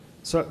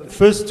So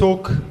first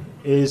talk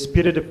is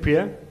Peter de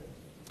Preez.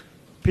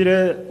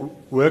 Peter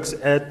works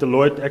at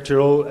Deloitte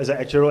as an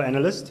actuarial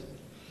analyst.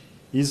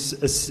 He's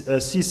a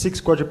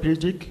C6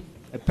 quadriplegic,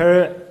 a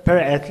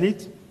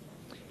para-athlete.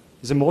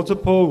 He's a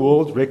multiple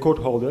world record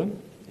holder,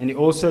 and he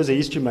also is a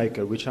history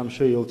maker, which I'm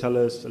sure he'll tell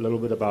us a little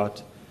bit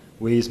about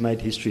where he's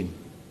made history.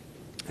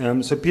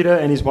 So Peter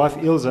and his wife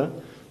Ilse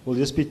will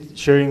just be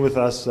sharing with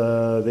us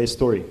their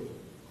story.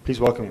 Please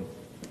welcome him.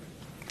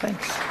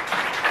 Thanks.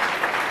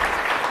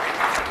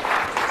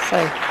 So,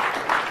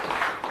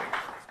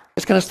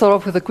 just going to start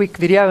off with a quick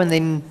video and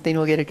then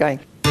we'll get it going.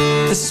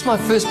 This is my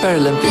first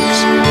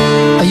Paralympics.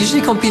 I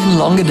usually compete in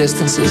longer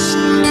distances,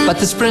 but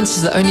the sprint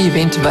is the only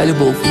event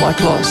available for my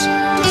class,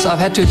 so I've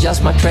had to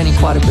adjust my training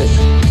quite a bit.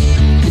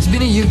 It's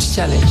been a huge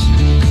challenge,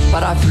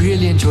 but I've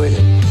really enjoyed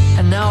it.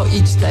 And now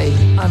each day,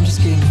 I'm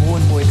just getting more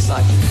and more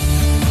excited.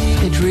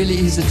 It really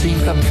is a dream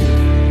come true.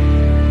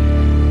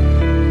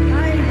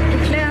 I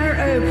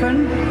declare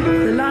open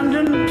the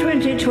London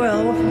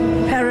 2012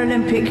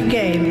 Paralympic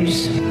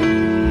Games.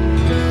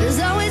 There's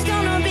always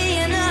gonna be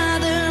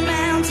another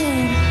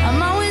mountain.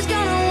 I'm always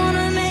gonna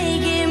wanna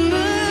make it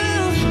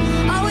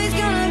move. Always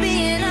gonna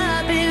be an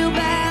uphill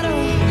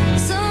battle.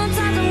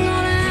 Sometimes I'm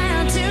gonna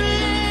have to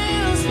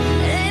lose.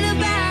 It ain't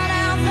about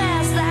how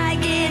fast I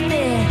get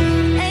there.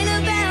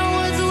 Ain't about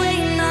what's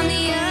waiting on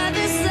the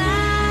other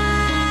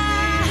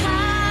side.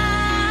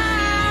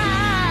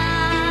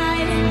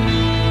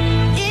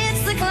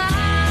 It's the climb.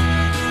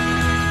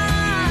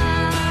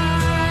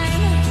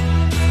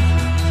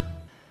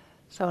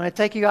 So I want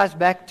to take you guys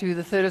back to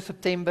the 3rd of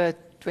September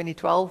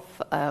 2012.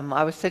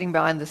 I was sitting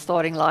behind the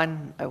starting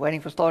line waiting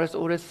for starters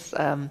orders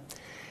in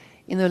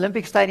the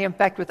Olympic Stadium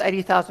packed with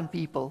 80,000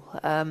 people.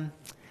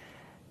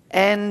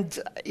 And,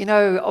 you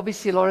know,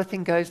 obviously a lot of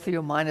things goes through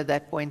your mind at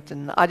that point.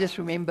 And I just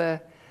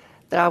remember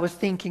that I was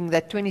thinking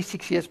that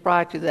 26 years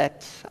prior to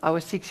that, I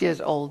was 6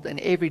 years old, and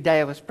every day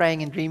I was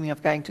praying and dreaming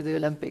of going to the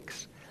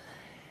Olympics.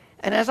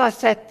 And as I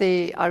sat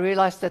there, I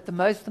realized that the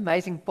most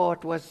amazing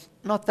part was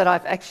not that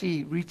I've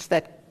actually reached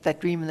that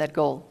dream and that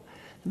goal.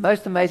 The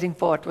most amazing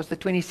part was the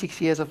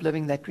 26 years of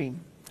living that dream.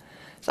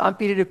 So I'm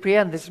Peter de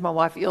Preez, and this is my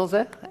wife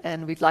Ilse,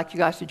 and we'd like you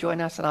guys to join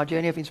us on our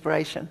journey of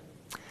inspiration.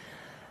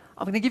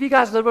 I'm going to give you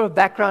guys a little bit of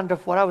background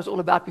of what I was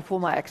all about before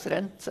my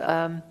accident.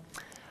 I'm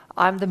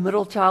the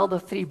middle child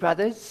of 3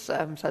 brothers,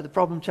 so the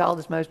problem child,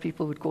 as most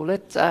people would call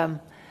it. I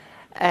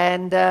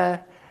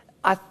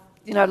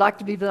like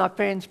to believe that my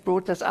parents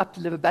brought us up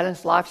to live a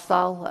balanced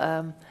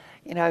lifestyle,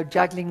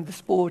 juggling the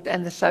sport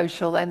and the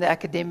social and the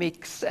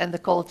academics and the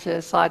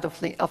culture side of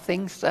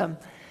things. And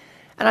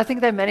I think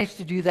they managed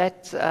to do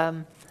that.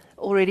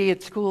 Already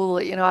at school,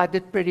 I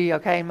did pretty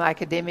okay in my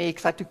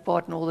academics. I took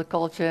part in all the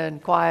culture and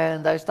choir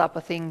and those type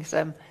of things.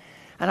 And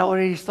I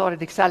already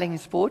started excelling in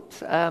sport.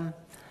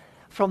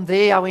 From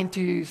there, I went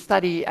to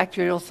study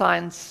actuarial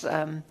science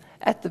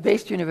at the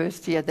best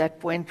university at that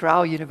point,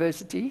 Rao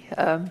University.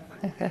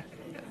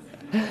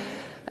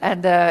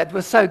 And it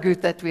was so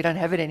good that we don't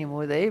have it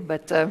anymore there.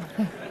 But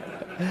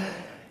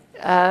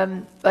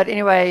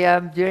anyway,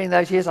 during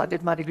those years, I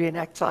did my degree in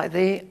Act Sci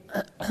there.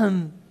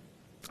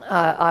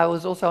 I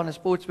was also on a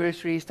sports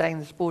bursary, staying in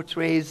the sports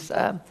res,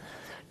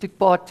 took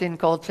part in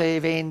culture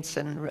events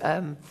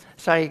and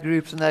study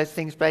groups and those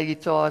things, played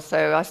guitar.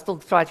 So I still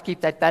try to keep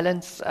that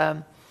balance.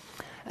 And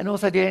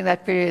also during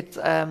that period,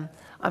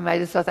 I made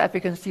the South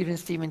African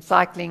students team in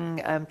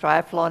cycling,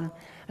 triathlon,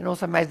 and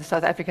also made the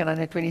South African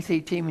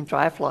under-23 team in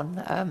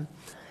triathlon.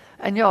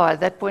 At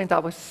that point I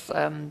was,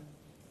 still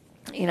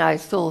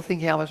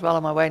thinking I was well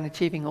on my way in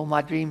achieving all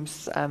my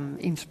dreams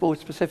in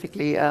sports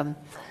specifically. I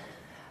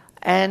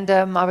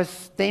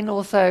was then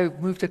also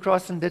moved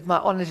across and did my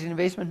honours in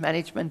investment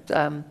management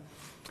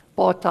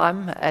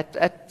part-time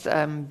at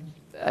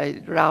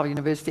Rao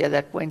University at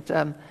that point.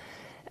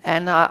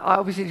 And I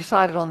obviously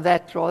decided on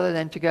that rather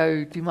than to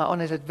go do my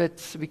honours at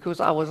WITS,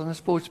 because I was on a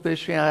sports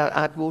bursary and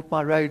I had walked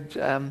my road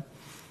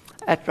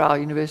at Rao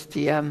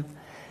University.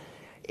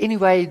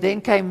 Anyway,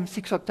 then came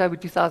 6 October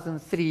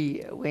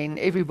 2003, when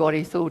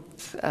everybody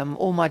thought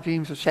all my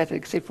dreams were shattered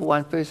except for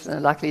one person,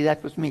 and luckily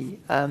that was me.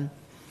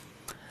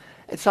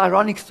 It's an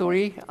ironic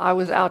story. I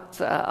was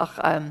out,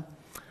 I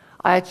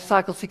had to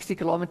cycle 60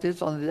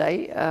 kilometers on the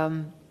day,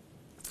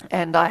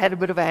 and I had a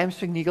bit of a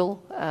hamstring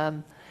niggle.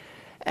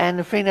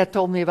 And a friend had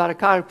told me about a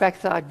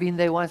chiropractor. I'd been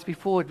there once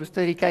before. It was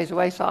 30 k's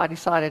away, so I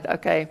decided,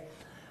 okay,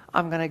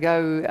 I'm going to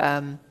go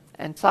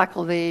and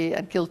cycle there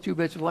and kill 2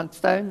 birds with 1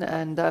 stone.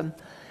 And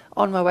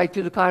on my way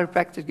to the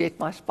chiropractor to get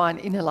my spine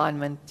in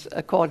alignment,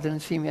 a car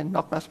didn't see me and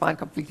knocked my spine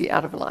completely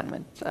out of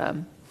alignment.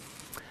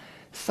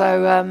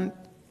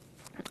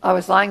 I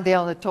was lying there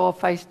on the tar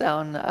face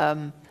down,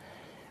 and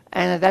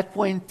at that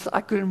point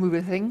I couldn't move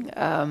a thing.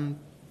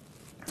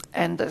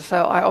 And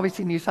so I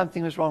obviously knew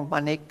something was wrong with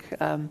my neck.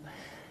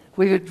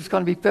 Whether it was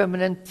going to be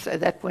permanent, at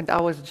that point I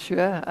wasn't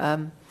sure.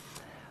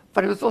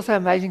 But it was also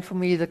amazing for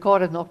me, the car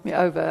had knocked me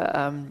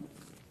over.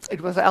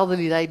 It was an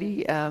elderly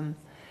lady, and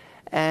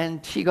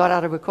she got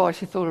out of her car.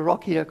 She thought a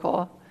rock hit her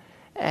car,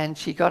 and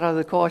she got out of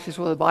the car. She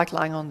saw the bike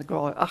lying on the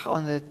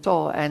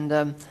tar,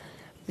 and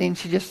then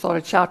she just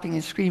started shouting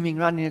and screaming,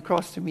 running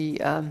across to me.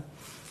 And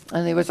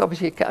there was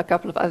obviously a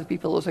couple of other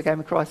people also came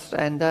across.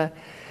 And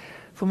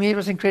for me, it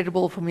was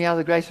incredible. For me, how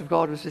the grace of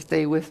God was just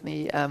there with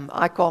me.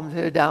 I calmed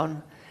her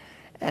down,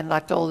 and I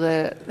told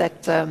her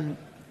that,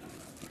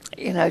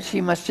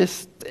 she must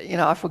just,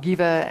 I forgive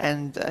her,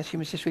 and she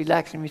must just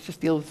relax and we must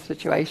just deal with the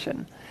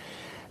situation,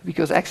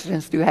 because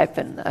accidents do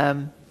happen.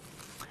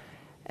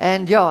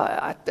 And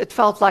yeah, it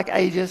felt like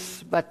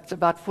ages, but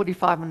about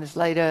 45 minutes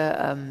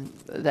later,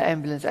 the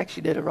ambulance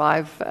actually did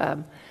arrive.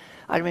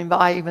 I remember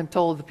I even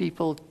told the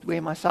people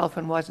where my cell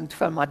phone was and to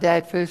phone my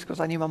dad first, because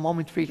I knew my mom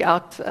would freak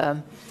out.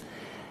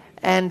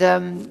 And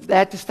they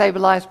had to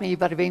stabilize me,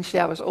 but eventually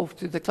I was off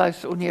to the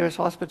closest or nearest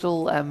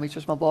hospital, which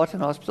was my Barton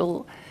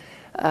Hospital.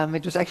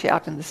 It was actually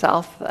out in the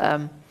south.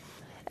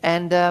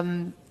 And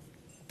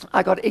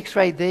I got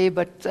x-rayed there,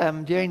 but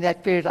during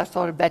that period I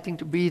started battling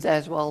to breathe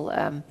as well.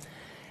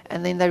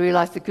 And then they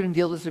realized they couldn't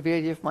deal with the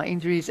severity of my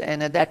injuries,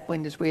 and at that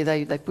point is where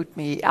they put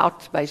me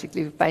out,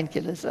 basically, with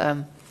painkillers.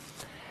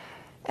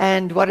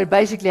 And what had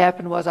basically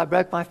happened was I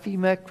broke my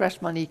femur,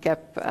 crushed my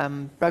kneecap,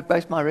 broke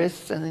both my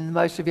wrists, and then the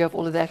most severe of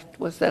all of that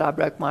was that I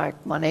broke my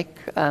neck.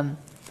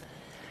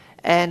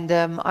 And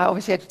I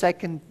obviously had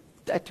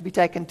to be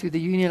taken to the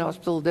Union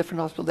Hospital, a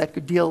different hospital that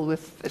could deal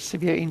with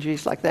severe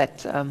injuries like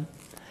that.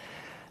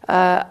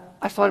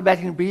 I started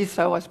battling to breathe,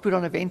 so I was put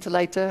on a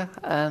ventilator.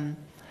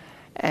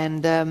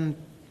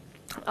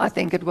 I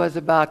think it was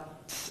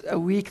about a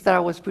week that I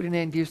was put in an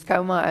induced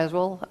coma as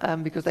well,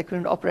 because they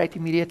couldn't operate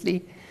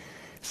immediately.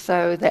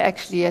 So they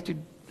actually had to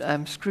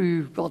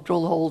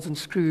drill holes and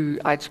screw.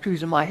 I had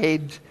screws in my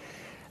head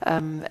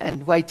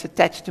and weights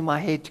attached to my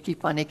head to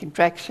keep my neck in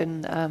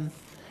traction. During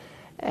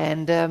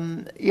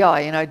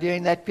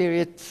that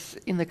period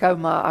in the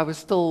coma, I was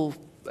still,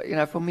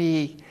 for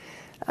me,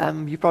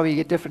 you probably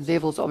get different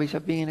levels, obviously,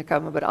 of being in a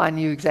coma, but I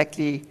knew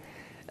exactly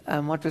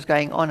what was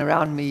going on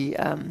around me.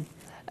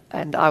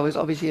 And I was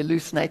obviously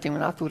hallucinating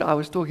when I thought I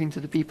was talking to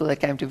the people that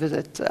came to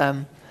visit.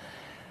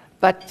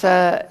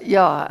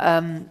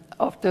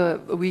 After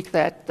a week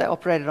they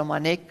operated on my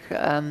neck,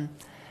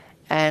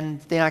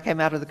 and then I came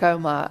out of the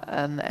coma,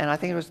 and I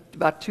think it was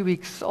about 2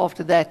 weeks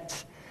after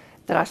that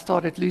I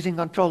started losing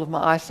control of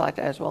my eyesight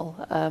as well.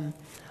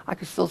 I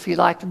could still see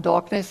light and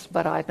darkness,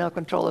 but I had no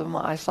control over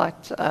my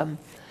eyesight.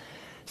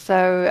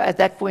 So at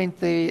that point,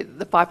 the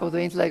pipe of the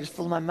ventilator was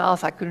still in my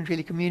mouth. I couldn't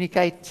really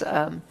communicate,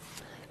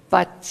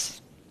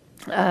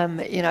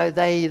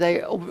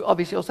 they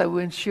obviously also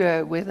weren't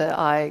sure whether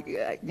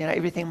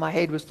everything in my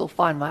head was still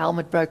fine. My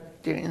helmet broke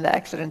in the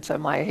accident, so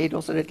my head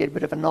also did get a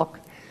bit of a knock.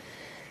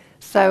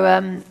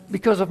 So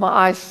because of my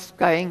eyes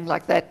going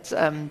like that,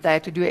 they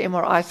had to do an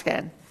MRI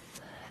scan.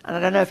 And I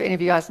don't know if any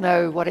of you guys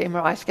know what an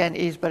MRI scan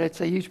is, but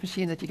it's a huge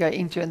machine that you go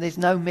into, and there's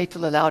no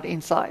metal allowed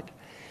inside.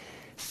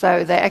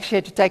 So they actually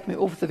had to take me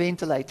off the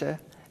ventilator,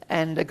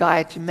 and a guy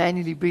had to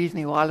manually breathe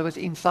me while I was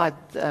inside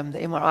the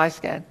MRI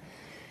scan.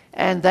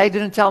 And they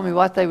didn't tell me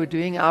what they were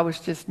doing. I was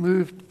just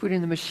put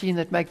in the machine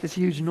that makes this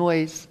huge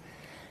noise.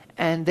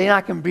 And then I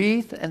can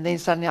breathe, and then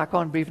suddenly I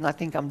can't breathe, and I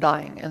think I'm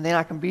dying. And then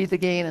I can breathe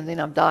again, and then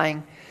I'm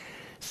dying.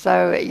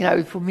 So,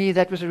 for me,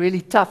 that was a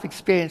really tough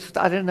experience.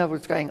 I didn't know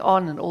what's going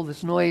on and all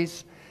this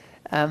noise.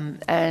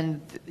 Then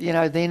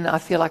I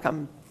feel like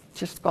I'm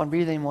just can't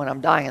breathe anymore, and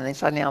I'm dying, and then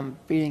suddenly I'm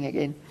breathing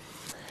again.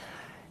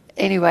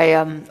 Anyway,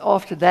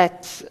 after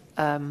that,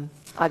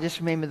 I just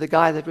remember the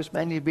guy that was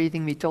manually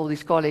breathing me told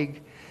his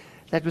colleague,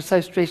 that was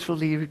so stressful,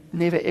 he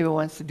never ever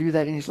wants to do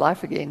that in his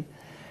life again.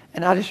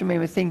 And I just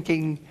remember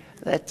thinking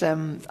that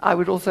I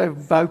would also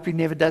hope he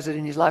never does it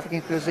in his life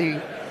again, because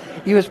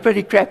he was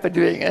pretty crap at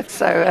doing it.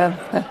 So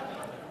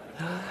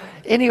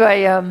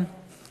anyway,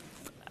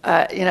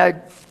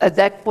 at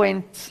that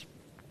point,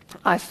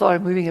 I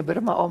started moving a bit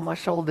of my arm, my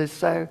shoulders.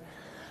 So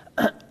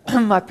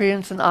my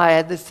parents and I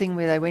had this thing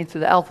where they went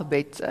through the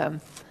alphabet.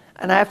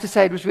 And I have to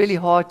say it was really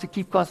hard to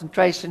keep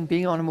concentration,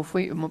 being on a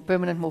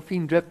permanent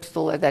morphine drip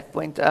still at that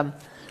point.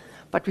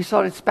 But we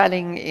started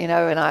spelling,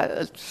 and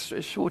I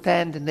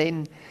shorthand, and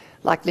then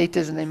like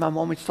letters, and then my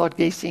mom would start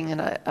guessing,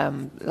 and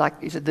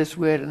is it this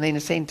word, and then a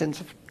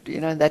sentence,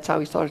 and that's how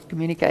we started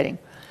communicating.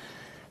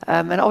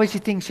 And obviously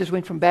things just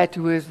went from bad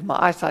to worse with my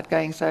eyesight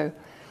going. So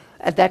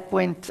at that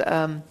point,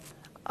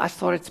 I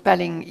started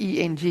spelling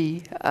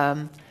ENG,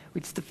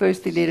 which is the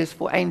first 3 letters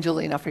for angel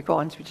in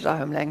Afrikaans, which is our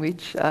home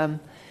language.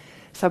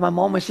 So my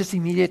mom was just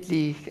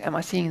immediately, am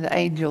I seeing the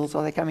angels?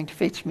 Are they coming to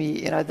fetch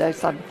me? Those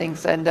type of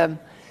things. And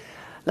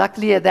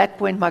luckily at that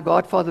point, my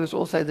godfather was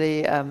also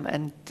there,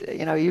 and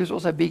he was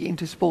also big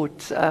into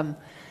sports.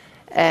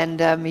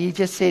 He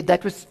just said,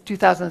 that was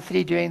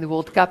 2003 during the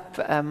World Cup,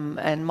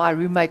 and my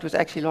roommate was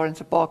actually Lawrence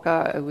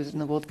Parker, who was in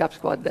the World Cup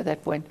squad at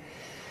that point.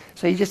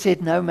 So he just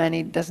said, no,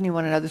 man, doesn't he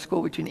want to know the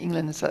score between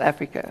England and South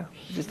Africa,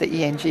 which is the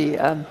ENG.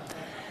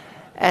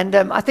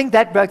 I think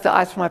that broke the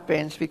ice for my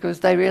parents, because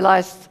they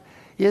realized,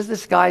 here's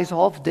this guy who's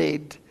half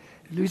dead,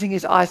 losing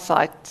his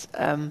eyesight,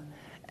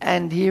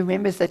 and he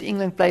remembers that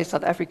England plays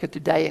South Africa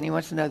today, and he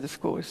wants to know the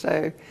score.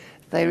 So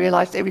they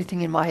realized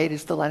everything in my head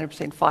is still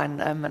 100%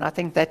 fine. And I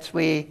think that's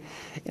where,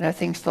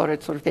 things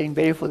started sort of getting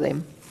better for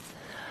them.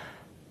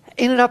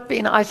 Ended up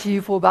in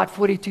ICU for about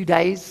 42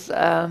 days.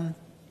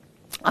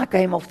 I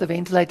came off the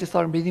ventilator,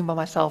 started breathing by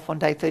myself on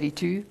day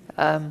 32.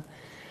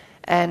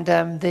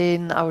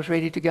 Then I was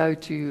ready to go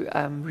to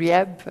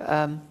rehab.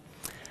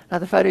 Now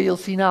the photo you'll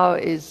see now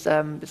is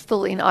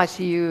still in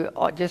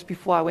ICU just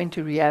before I went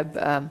to rehab.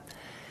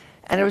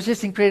 And it was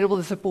just incredible,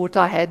 the support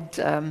I had.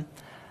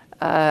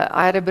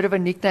 I had a bit of a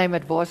nickname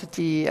at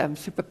varsity,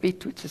 Super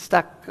Pete, which is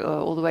stuck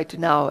all the way to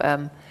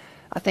now.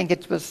 I think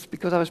it was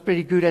because I was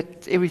pretty good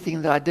at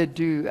everything that I did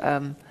do.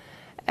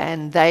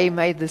 And they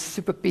made the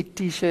Super Pete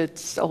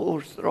t-shirts,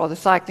 or rather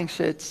cycling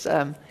shirts,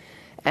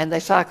 and they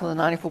cycled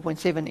the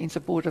 94.7 in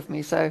support of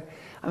me. So,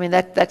 I mean,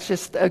 that's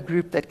just a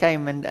group that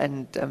came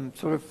and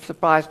sort of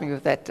surprised me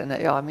with that.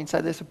 And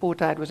so the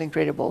support I had was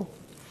incredible.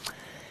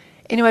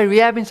 Anyway,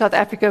 rehab in South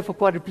Africa for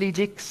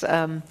quadriplegics.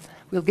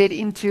 We'll get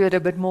into it a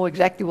bit more,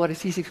 exactly what a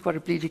C6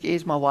 quadriplegic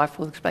is. My wife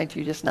will explain to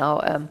you just now.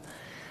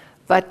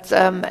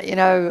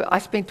 I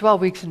spent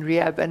 12 weeks in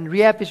rehab, and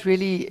rehab is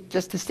really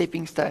just a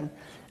stepping stone.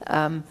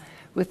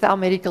 With our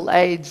medical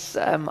aids,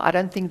 I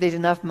don't think there's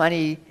enough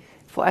money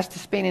for us to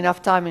spend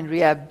enough time in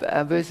rehab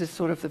versus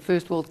sort of the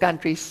first world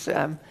countries,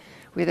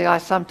 where the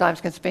guys sometimes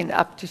can spend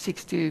up to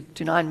 6 to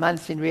 9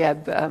 months in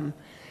rehab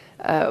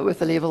with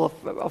the level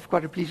of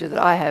quadriplegia that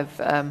I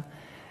have.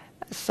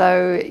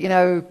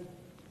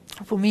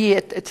 For me,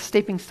 it's a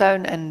stepping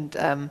stone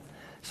and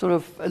sort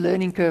of a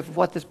learning curve of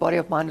what this body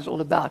of mine is all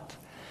about.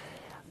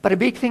 But a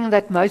big thing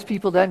that most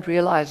people don't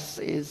realize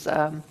is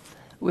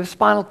with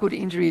spinal cord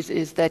injuries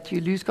is that you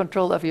lose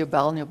control over your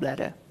bowel and your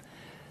bladder.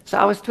 So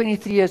I was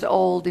 23 years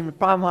old in the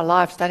prime of my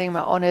life, studying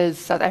my honors,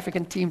 South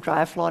African team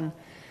triathlon,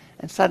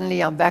 and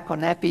suddenly I'm back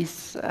on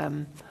nappies,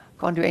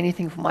 can't do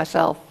anything for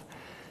myself.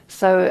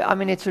 So, I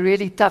mean, it's a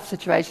really tough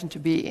situation to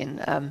be in.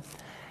 And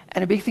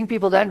a big thing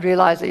people don't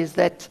realize is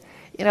that,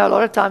 a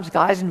lot of times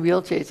guys in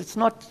wheelchairs, it's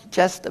not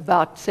just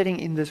about sitting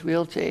in this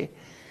wheelchair.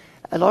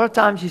 A lot of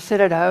times you sit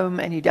at home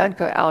and you don't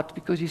go out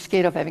because you're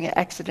scared of having an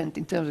accident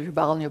in terms of your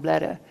bowel and your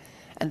bladder.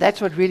 And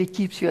that's what really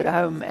keeps you at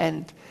home.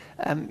 And,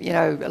 a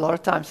lot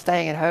of times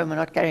staying at home and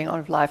not carrying on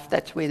with life,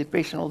 that's where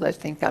depression, all those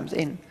things comes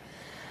in.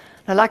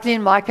 Now, luckily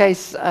in my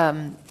case,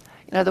 the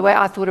way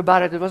I thought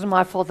about it, it wasn't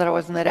my fault that I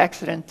was in that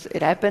accident.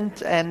 It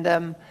happened.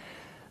 And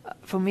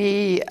for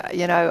me,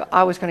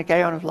 I was going to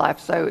carry on with life.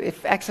 So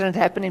if accident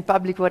happened in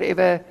public,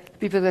 whatever,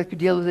 people that could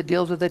deal with it,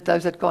 deals with it.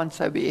 Those that can't,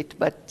 so be it.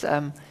 But,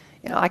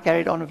 I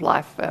carried on with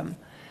life.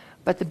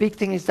 But the big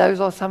thing is those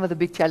are some of the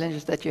big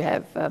challenges that you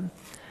have.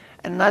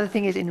 And another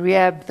thing is in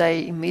rehab,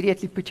 they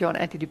immediately put you on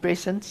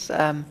antidepressants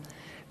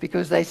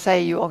because they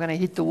say you are going to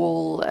hit the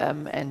wall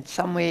and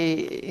somewhere,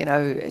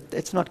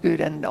 it's not good.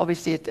 And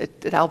obviously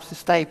it helps to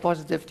stay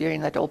positive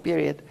during that whole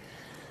period.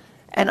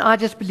 And I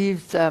just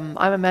believed, I'm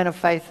a man of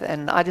faith,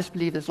 and I just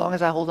believe as long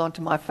as I hold on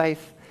to my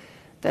faith,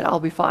 that I'll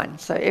be fine.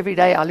 So every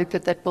day I looked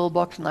at that pill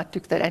box and I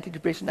took that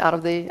antidepressant out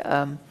of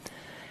there.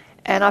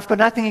 And I've got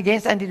nothing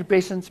against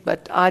antidepressants,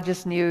 but I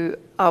just knew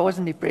I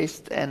wasn't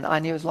depressed, and I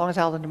knew as long as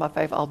I held on to my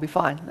faith, I'll be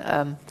fine.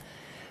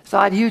 So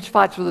I had huge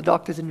fights with the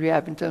doctors in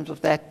rehab in terms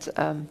of that.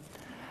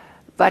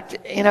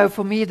 But,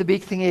 for me, the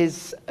big thing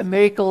is a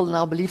miracle, and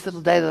I'll believe till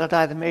the day that I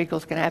die, the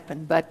miracles can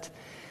happen. But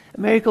a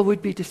miracle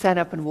would be to stand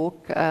up and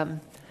walk.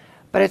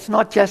 But it's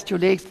not just your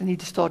legs that need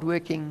to start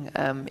working.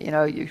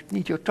 You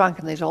need your trunk,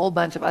 and there's a whole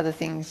bunch of other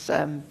things,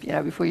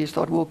 before you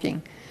start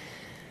walking.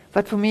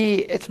 But for me,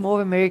 it's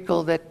more of a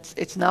miracle that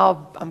it's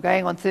now, I'm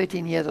going on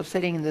 13 years of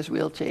sitting in this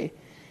wheelchair,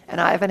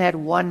 and I haven't had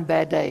one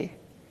bad day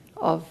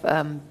of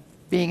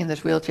being in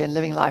this wheelchair and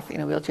living life in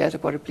a wheelchair as a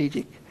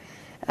quadriplegic.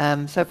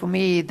 So for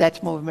me,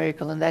 that's more of a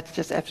miracle, and that's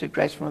just absolute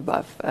grace from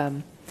above.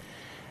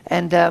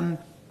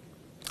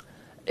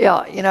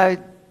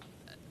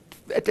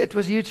 It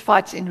was huge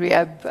fights in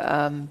rehab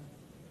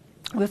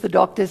with the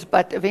doctors,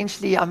 but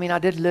eventually, I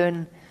did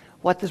learn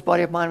what this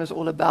body of mine was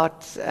all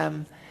about.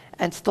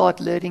 And start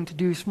learning to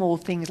do small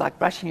things like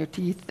brushing your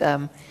teeth,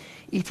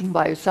 eating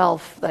by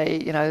yourself.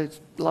 A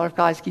lot of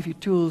guys give you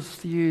tools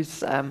to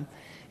use,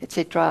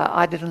 etc.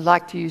 I didn't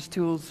like to use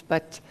tools,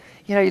 but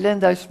you learn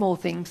those small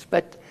things.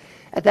 But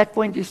at that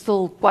point, you're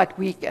still quite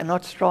weak and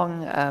not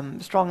strong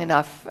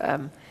enough.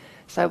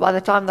 So by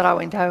the time that I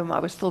went home, I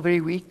was still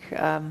very weak.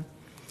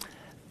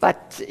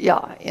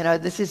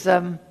 This is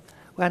where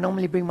I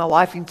normally bring my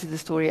wife into the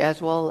story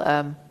as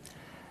well.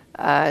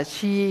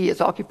 She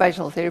is an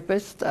occupational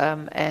therapist,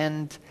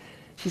 and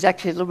she's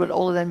actually a little bit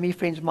older than me,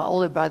 friends with my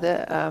older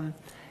brother.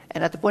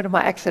 And at the point of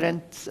my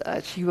accident,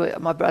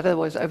 my brother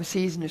was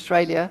overseas in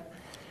Australia,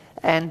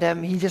 and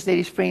he just let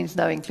his friends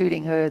know,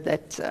 including her,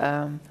 that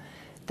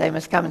they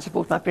must come and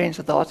support my parents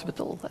at the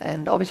hospital.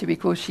 And obviously,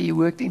 because she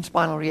worked in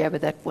spinal rehab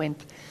at that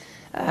point,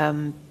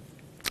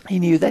 he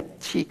knew that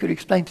she could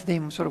explain to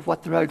them sort of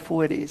what the road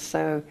forward is.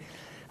 So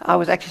I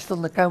was actually still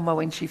in a coma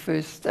when she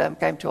first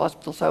came to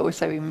hospital, so I always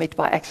say we met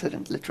by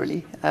accident,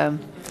 literally.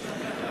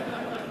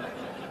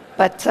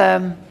 But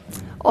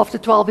after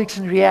 12 weeks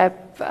in rehab,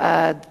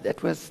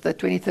 it was the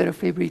 23rd of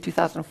February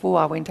 2004,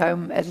 I went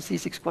home as a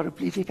C6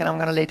 quadriplegic, and I'm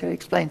going to let her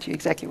explain to you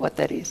exactly what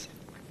that is.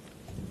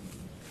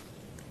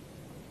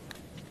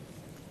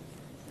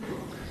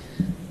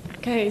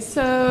 Okay,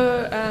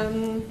 so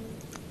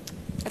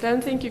I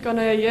don't think you're going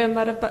to hear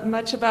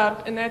much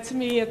about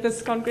anatomy at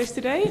this congress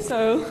today,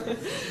 so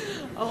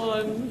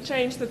I'll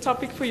change the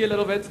topic for you a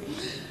little bit.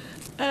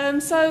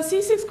 So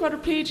C6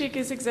 quadriplegic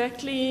is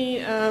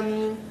exactly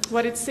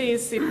what it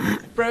says.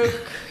 It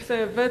broke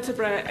the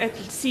vertebra at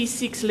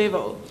C6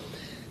 level.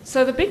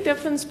 So the big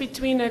difference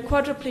between a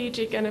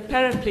quadriplegic and a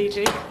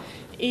paraplegic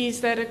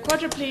is that a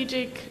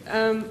quadriplegic,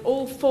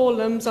 all 4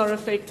 limbs are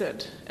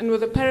affected. And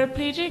with a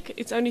paraplegic,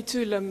 it's only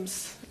 2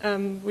 limbs,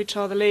 which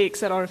are the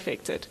legs that are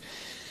affected.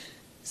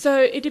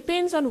 So it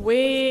depends on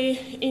where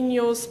in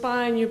your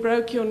spine you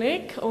broke your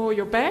neck or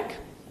your back.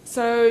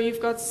 So you've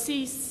got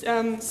C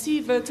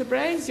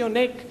vertebrae, your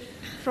neck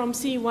from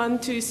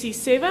C1 to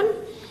C7.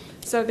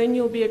 So then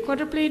you'll be a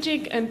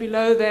quadriplegic, and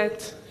below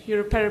that,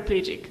 you're a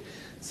paraplegic.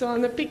 So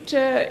on the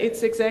picture,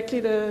 it's exactly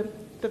the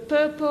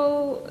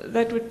purple,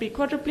 that would be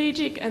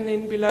quadriplegic, and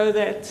then below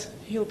that,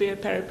 he'll be a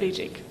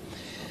paraplegic.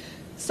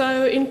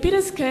 So in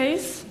Peter's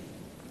case,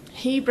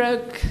 he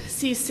broke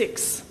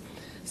C6.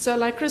 So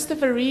like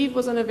Christopher Reeve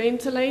was on a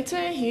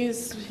ventilator,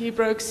 he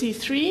broke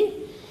C3.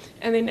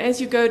 And then as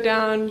you go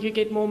down, you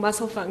get more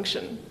muscle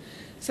function.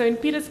 So in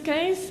Peter's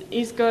case,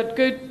 he's got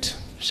good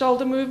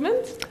shoulder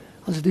movement.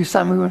 I'll just do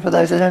some movement for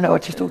those that don't know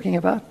what she's talking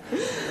about.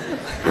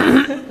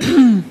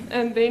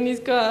 And then he's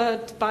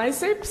got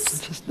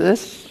biceps. Just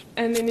this.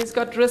 And then he's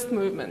got wrist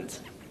movement.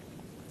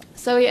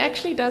 So he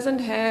actually doesn't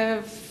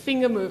have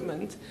finger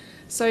movement.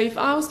 So if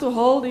I was to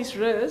hold his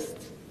wrist,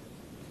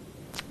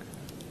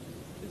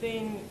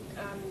 then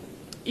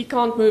he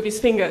can't move his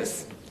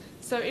fingers.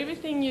 So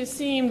everything you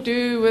see him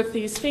do with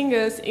his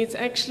fingers, it's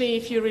actually,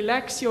 if you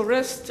relax your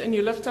wrist and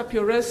you lift up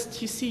your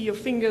wrist, you see your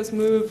fingers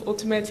move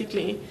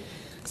automatically.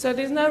 So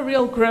there's no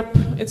real grip,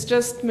 it's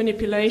just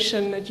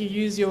manipulation that you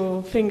use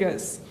your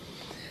fingers.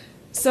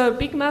 So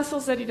big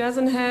muscles that he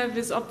doesn't have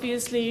is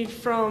obviously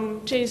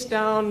from chest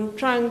down,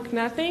 trunk,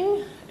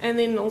 nothing. And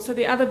then also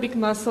the other big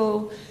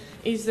muscle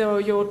is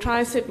your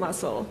tricep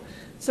muscle.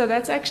 So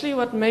that's actually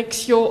what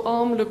makes your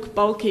arm look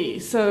bulky.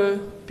 So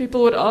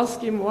people would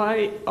ask him,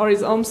 why are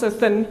his arms so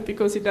thin?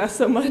 Because he does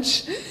so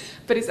much.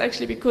 But it's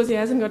actually because he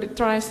hasn't got a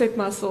tricep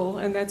muscle,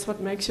 and that's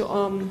what makes your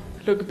arm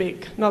look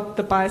big, not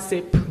the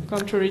bicep,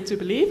 contrary to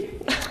belief.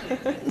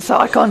 So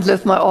I can't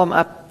lift my arm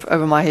up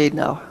over my head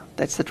now.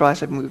 That's the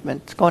tricep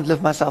movement. Can't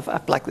lift myself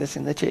up like this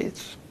in the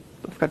chairs.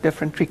 I've got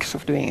different tricks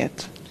of doing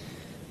it.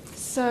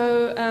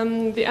 So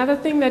the other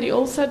thing that he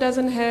also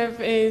doesn't have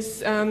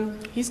is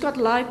he's got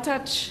light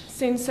touch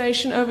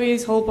sensation over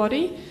his whole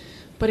body,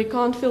 but he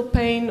can't feel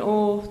pain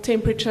or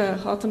temperature,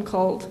 hot and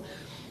cold.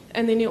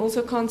 And then he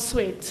also can't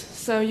sweat.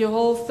 So your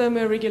whole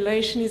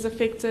thermoregulation is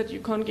affected. You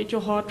can't get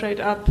your heart rate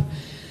up.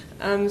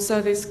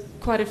 So there's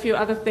quite a few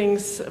other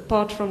things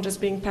apart from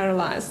just being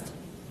paralyzed.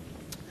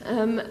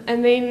 And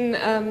then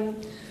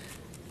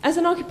as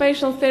an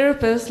occupational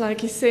therapist,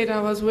 like he said,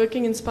 I was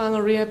working in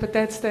spinal rehab at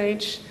that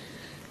stage.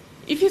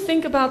 If you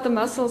think about the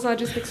muscles I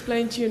just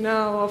explained to you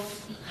now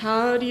of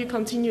how do you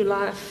continue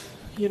life,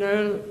 you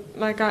know,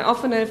 like I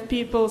often have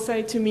people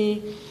say to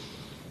me,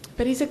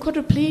 but he's a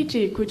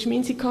quadriplegic, which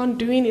means he can't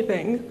do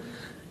anything.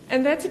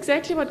 And that's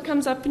exactly what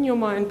comes up in your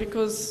mind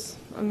because,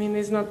 I mean,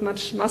 there's not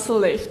much muscle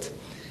left.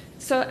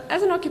 So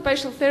as an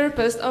occupational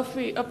therapist,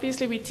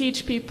 obviously we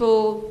teach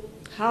people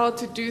how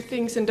to do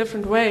things in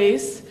different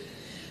ways.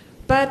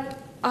 But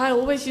I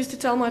always used to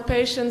tell my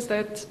patients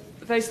that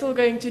they're still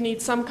going to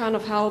need some kind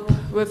of help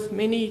with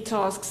many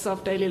tasks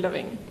of daily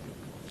living.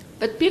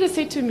 But Peter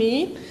said to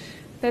me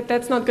that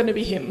that's not going to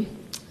be him.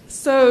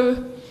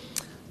 So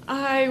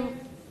I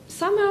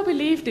somehow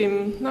believed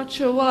him, not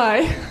sure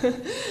why.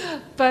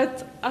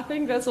 But I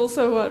think that's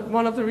also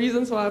one of the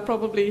reasons why I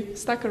probably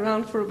stuck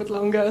around for a bit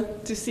longer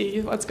to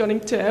see what's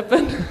going to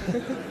happen.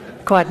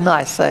 Quite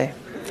nice, eh?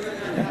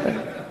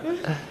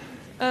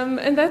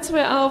 And that's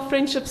where our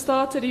friendship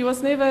started. He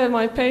was never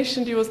my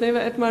patient, he was never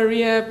at my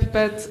rehab,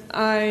 but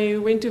I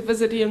went to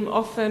visit him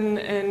often,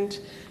 and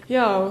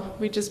yeah,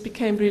 we just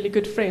became really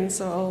good friends,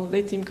 so I'll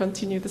let him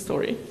continue the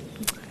story.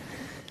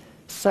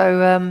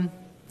 So,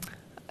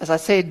 as I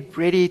said,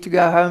 ready to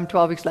go home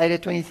 12 weeks later,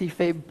 23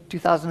 Feb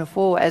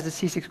 2004, as a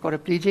C6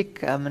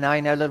 quadriplegic. Now I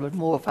know a little bit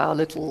more of how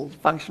little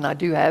function I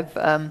do have.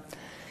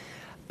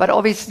 But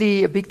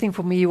obviously, a big thing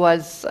for me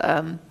was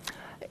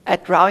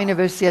at Rao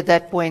University at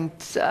that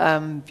point,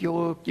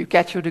 you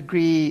get your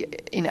degree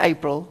in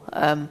April.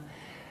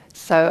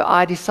 So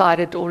I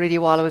decided already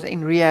while I was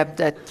in rehab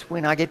that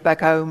when I get back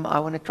home, I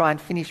want to try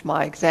and finish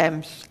my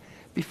exams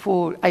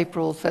before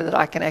April so that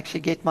I can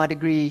actually get my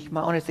degree,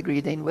 my honors degree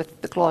then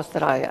with the class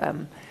that I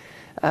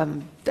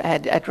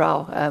had at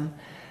Rao.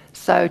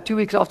 So 2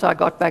 weeks after I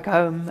got back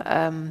home,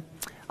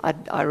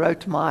 I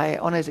wrote my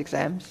honors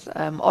exams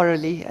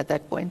orally at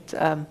that point.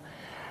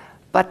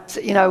 But,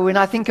 you know, when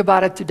I think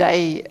about it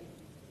today,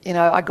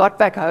 I got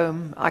back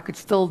home. I could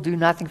still do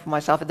nothing for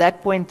myself. At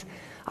that point,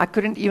 I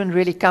couldn't even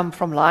really come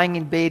from lying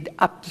in bed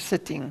up to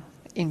sitting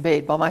in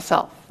bed by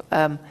myself.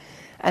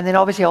 And then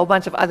obviously a whole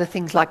bunch of other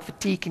things like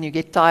fatigue, and you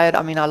get tired.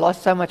 I mean, I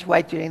lost so much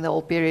weight during the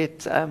whole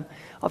period,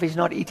 obviously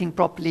not eating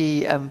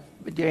properly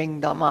during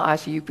my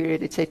ICU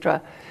period,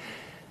 etc.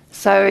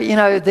 So,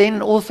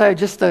 then also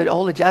just the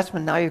whole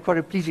adjustment. Now you've got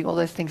to pleasing all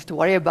those things to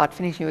worry about.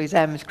 Finishing your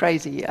exam is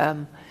crazy.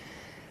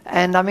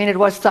 And I mean, it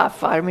was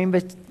tough. I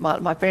remember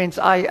my parents,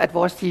 at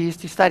varsity used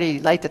to study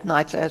late at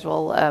night as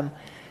well.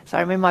 So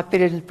I remember my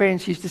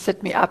parents used to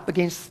sit me up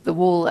against the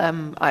wall.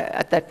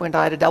 At that point,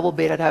 I had a double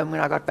bed at home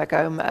when I got back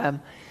home.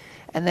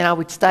 And then I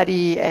would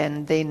study,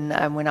 and then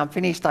when I'm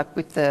finished, I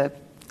put the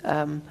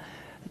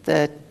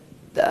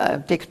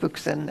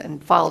textbooks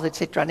and files,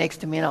 etc., next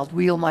to me, and I'll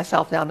wheel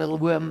myself down a little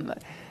worm,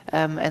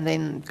 and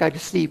then go to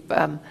sleep.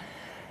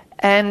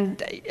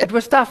 And it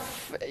was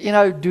tough,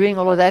 doing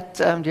all of that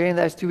during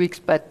those 2 weeks,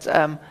 but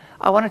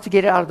I wanted to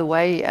get it out of the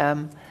way.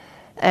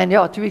 And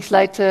 2 weeks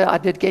later, I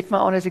did get my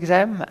honours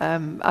exam.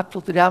 Up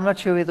till today, I'm not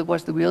sure whether it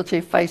was the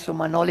wheelchair face or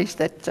my knowledge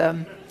that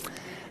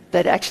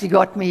actually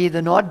got me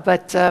the nod,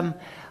 but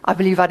I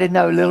believe I did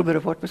know a little bit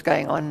of what was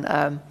going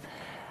on.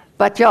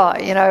 But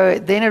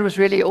then it was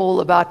really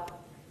all about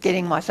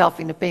getting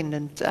myself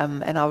independent,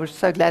 and I was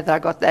so glad that I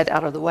got that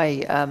out of the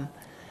way. I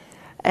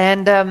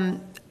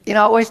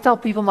always tell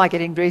people my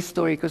getting dressed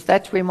story, because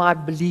that's where my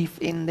belief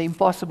in the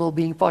impossible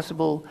being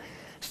possible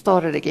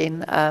started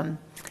again.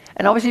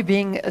 And obviously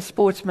being a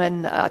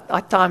sportsman,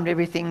 I timed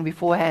everything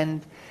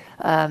beforehand.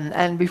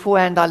 And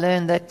beforehand I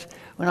learned that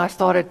when I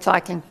started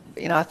cycling,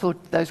 I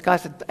thought those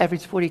guys that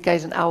average 40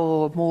 k's an hour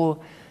or more,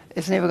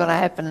 it's never going to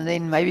happen. And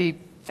then maybe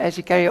as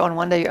you carry on,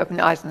 one day you open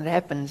your eyes and it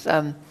happens.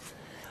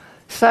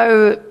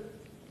 So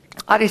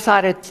I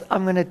decided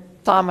I'm going to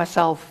time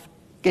myself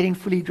getting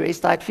fully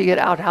dressed. I'd figured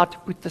out how to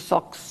put the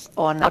socks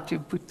on, how to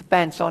put the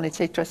pants on,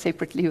 etc.,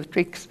 separately with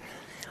tricks.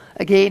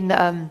 Again,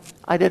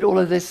 I did all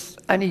of this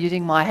only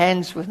using my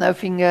hands with no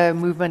finger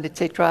movement,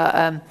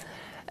 etc.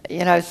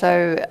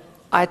 So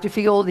I had to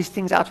figure all these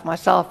things out for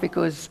myself,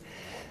 because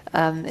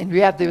in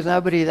rehab there was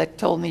nobody that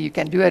told me you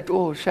can do it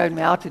or showed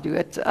me how to do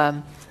it.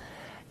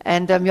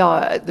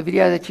 The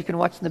video that you can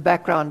watch in the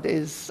background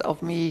is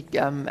of me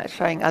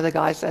showing other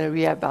guys at a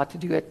rehab how to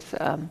do it.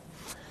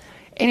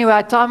 Anyway,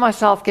 I timed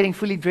myself getting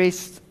fully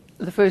dressed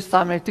the first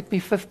time, and it took me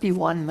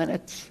 51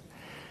 minutes.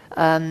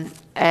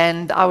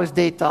 And I was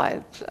dead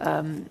tired.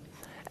 And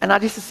I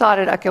just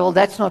decided, okay, well,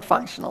 that's not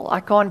functional. I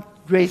can't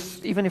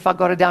dress, even if I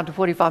got it down to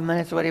 45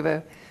 minutes or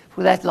whatever,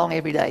 for that long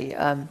every day.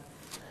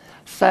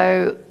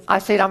 So I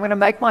said, I'm going to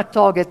make my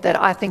target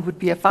that I think would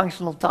be a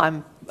functional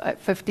time,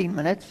 15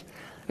 minutes,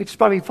 which is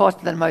probably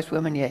faster than most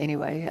women here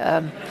anyway.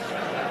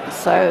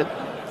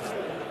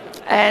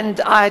 And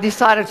I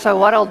decided, so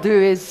what I'll do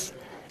is,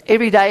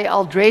 every day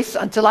I'll dress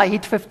until I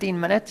hit 15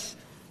 minutes,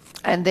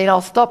 and then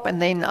I'll stop. And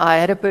then I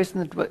had a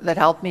person that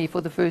helped me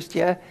for the first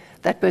year.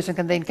 That person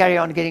can then carry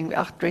on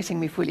dressing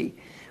me fully,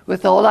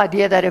 with the whole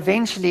idea that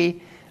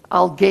eventually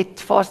I'll get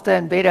faster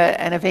and better,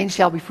 and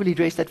eventually I'll be fully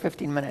dressed at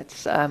 15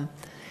 minutes. And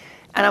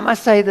I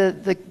must say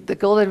the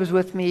girl that was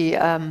with me,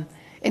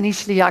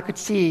 initially I could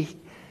see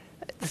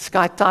this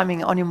guy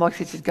timing on your marks,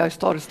 he says, go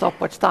start or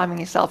stopwatch, timing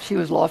himself. She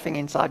was laughing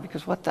inside,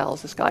 because what the hell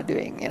is this guy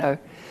doing, And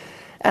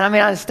I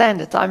mean, I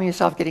understand it, timing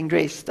yourself getting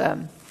dressed.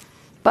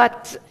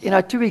 But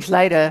 2 weeks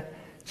later,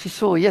 she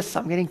saw, yes,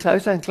 I'm getting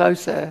closer and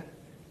closer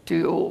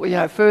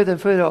to, further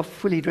and further off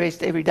fully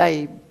dressed every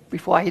day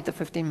before I hit the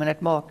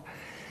 15-minute mark.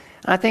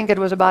 And I think it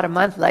was about a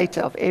month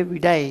later of every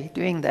day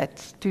doing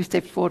that, 2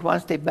 steps forward, 1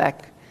 step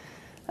back.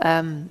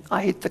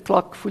 I hit the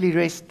clock fully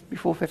dressed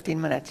before 15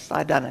 minutes.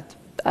 I'd done it.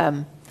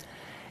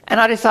 And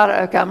I decided,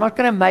 okay, I'm not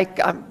going to make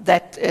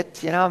that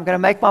it. I'm going to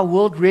make my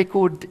world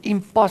record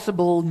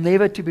impossible,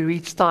 never to be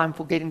reached time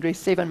for getting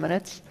dressed 7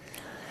 minutes.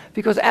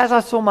 Because as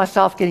I saw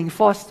myself getting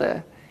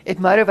faster, it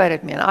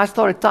motivated me. And I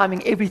started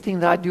timing everything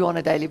that I do on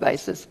a daily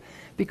basis.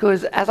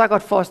 Because as I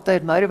got faster,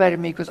 it motivated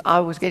me, because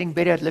I was getting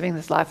better at living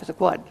this life as a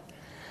quad.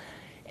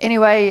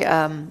 Anyway,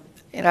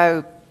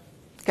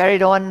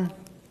 carried on,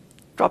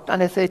 dropped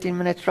under 13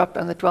 minutes, dropped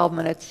under 12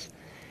 minutes.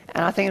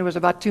 And I think it was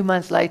about 2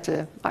 months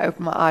later, I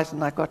opened my eyes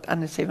and I got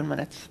under 7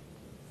 minutes,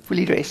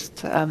 fully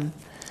dressed.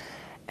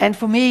 And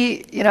for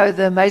me,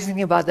 the amazing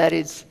thing about that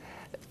is,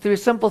 through a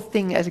simple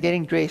thing as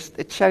getting dressed,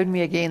 it showed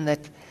me again that,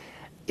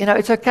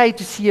 it's okay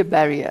to see a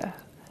barrier.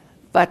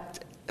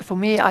 But for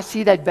me, I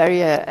see that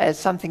barrier as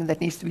something that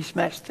needs to be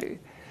smashed through.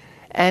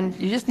 And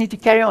you just need to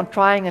carry on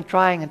trying and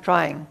trying and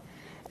trying.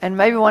 And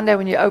maybe one day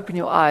when you open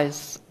your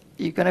eyes,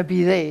 you're going to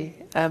be there.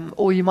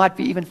 Or you might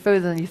be even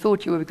further than you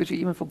thought you were, because you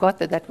even forgot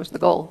that that was the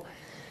goal.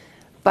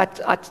 But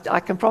I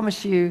can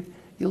promise you,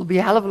 you'll be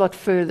a hell of a lot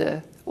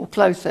further or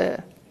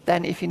closer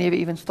than if you never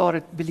even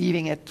started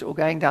believing it or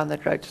going down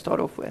that road to start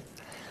off with.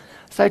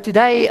 So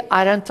today,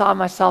 I don't time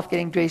myself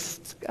getting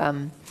dressed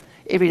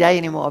every day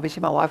anymore.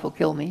 Obviously, my wife will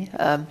kill me.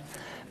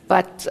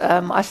 But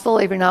I still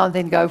every now and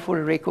then go for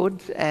a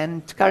record.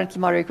 And currently,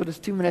 my record is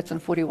 2 minutes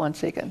and 41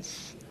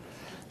 seconds.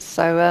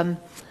 So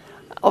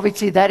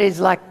obviously, that is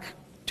like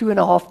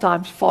 2.5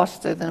 times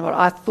faster than what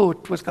I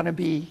thought was going to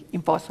be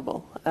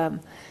impossible. And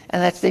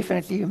that's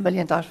definitely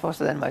 1,000,000 times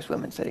faster than most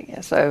women sitting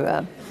here.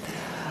 So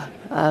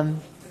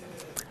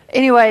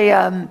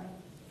anyway,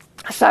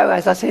 so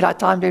as I said, I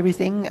timed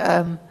everything.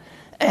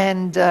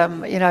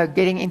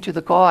 Getting into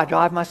the car, I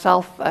drive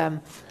myself.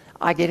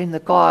 I get in the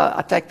car,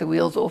 I take the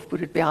wheels off,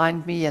 put it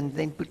behind me, and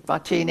then put my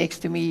chair next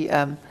to me.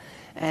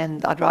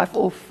 And I drive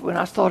off. When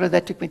I started,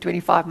 that took me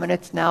 25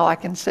 minutes. Now I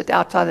can sit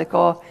outside the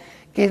car,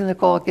 get in the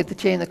car, get the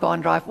chair in the car,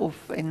 and drive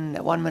off in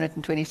 1 minute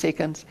and 20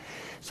 seconds.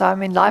 So, I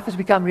mean, life has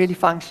become really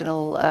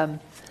functional.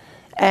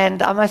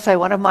 And I must say,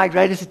 one of my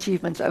greatest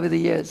achievements over the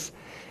years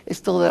is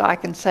still that I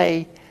can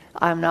say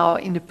I'm now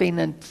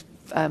independent.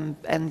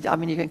 And, I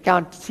mean, you can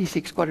count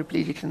C6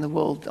 quadriplegics in the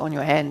world on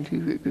your hand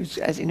who's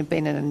as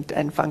independent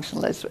and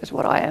functional as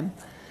what I am.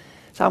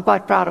 So I'm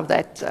quite proud of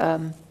that.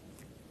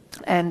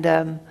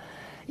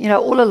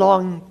 All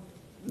along,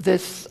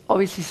 this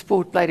obviously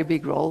sport played a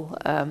big role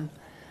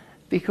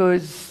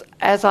because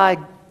as I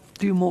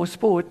do more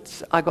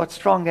sports, I got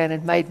stronger and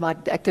it made my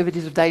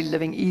activities of daily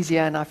living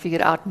easier, and I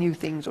figured out new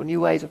things or new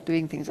ways of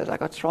doing things as I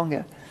got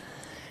stronger.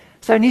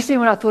 So initially,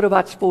 when I thought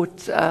about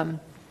sports,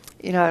 and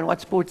what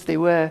sports there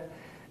were,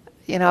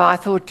 I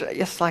thought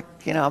just like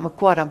I'm a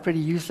quad, I'm pretty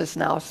useless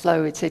now,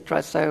 slow,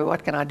 etc. So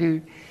what can I do?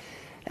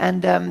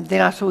 And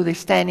then I saw these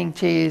standing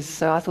chairs,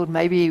 so I thought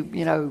maybe,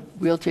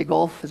 wheelchair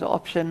golf is an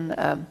option.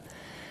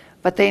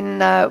 But then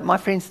my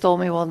friends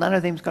told me, well, none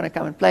of them's going to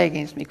come and play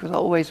against me because I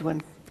always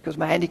win because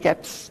my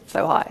handicap's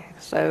so high.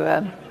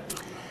 So,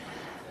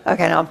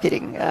 okay, no, I'm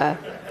kidding. There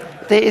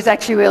is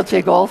actually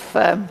wheelchair golf.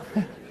 But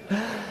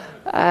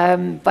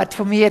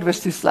for me, it was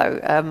too slow.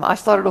 I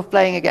started off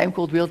playing a game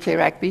called wheelchair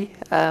rugby.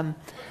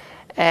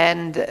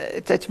 And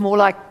it's more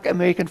like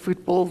American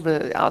football,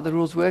 how the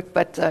rules work,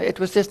 but it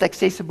was just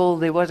accessible.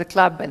 There was a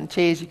club and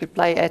chairs you could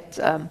play at.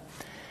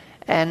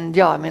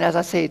 As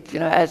I said,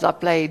 as I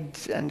played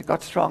and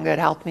got stronger, it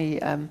helped me.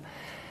 I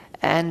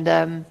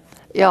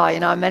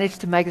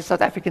managed to make the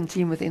South African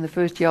team within the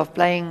first year of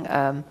playing.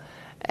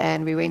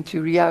 And we went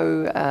to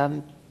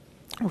Rio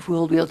with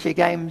World Wheelchair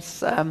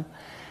Games.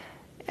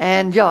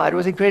 It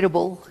was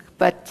incredible.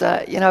 But,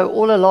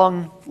 all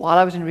along, while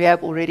I was in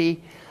rehab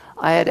already,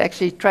 I had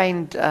actually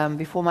trained,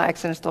 before my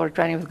accident, started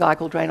training with a guy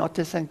called Rain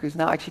Ottisink, who's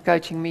now actually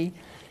coaching me.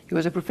 He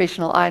was a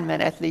professional Ironman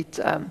athlete.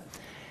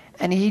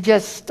 And he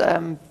just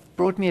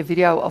brought me a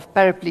video of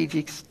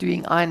paraplegics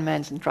doing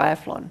Ironmans and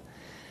triathlon.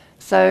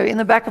 So in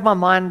the back of my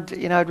mind,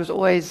 it was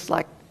always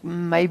like,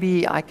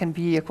 maybe I can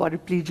be a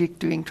quadriplegic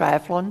doing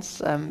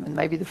triathlons, and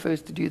maybe the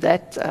first to do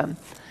that.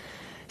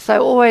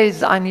 So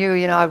always I knew,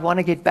 I'd want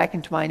to get back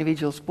into my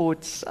individual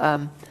sports.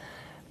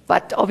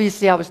 But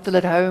obviously I was still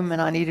at home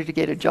and I needed to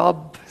get a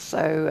job.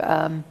 So,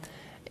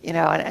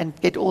 and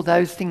get all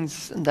those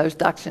things and those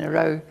ducks in a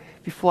row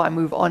before I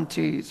move on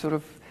to sort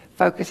of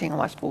focusing on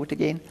my sport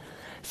again.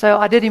 So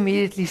I did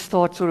immediately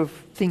start sort of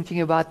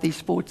thinking about these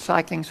sports,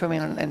 cycling,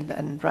 swimming,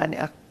 and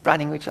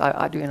running, which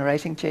I do in a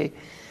racing chair.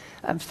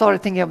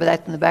 Started thinking about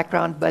that in the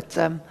background, but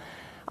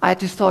I had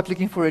to start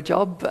looking for a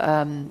job.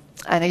 And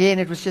again,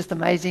 it was just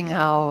amazing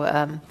how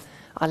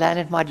I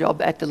landed my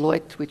job at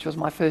Deloitte, which was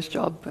my first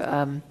job.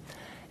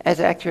 As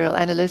an actuarial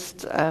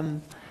analyst.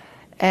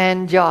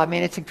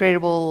 It's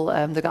incredible.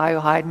 The guy who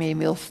hired me,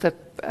 Emil Stipp,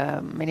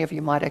 many of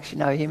you might actually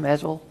know him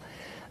as well.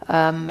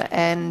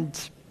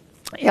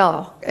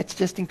 It's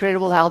just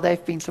incredible how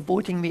they've been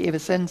supporting me ever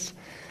since.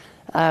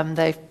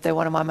 They're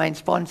one of my main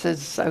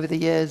sponsors over the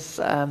years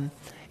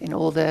in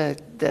all the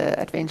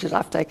adventures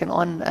I've taken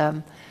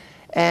on.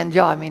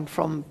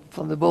 From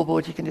the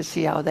billboard, you can just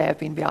see how they have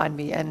been behind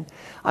me. And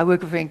I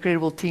work with an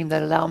incredible team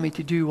that allow me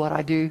to do what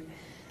I do.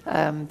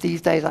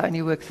 These days I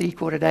only work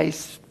 3/4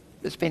 days,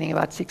 spending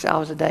about 6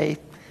 hours a day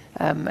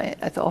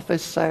at the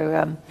office.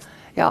 So,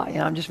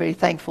 I'm just very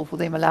thankful for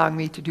them allowing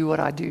me to do what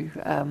I do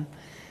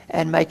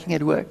and making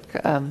it work.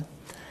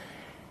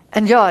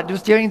 It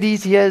was during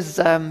these years,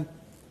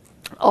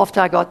 after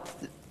I got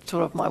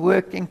sort of my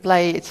work in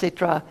play,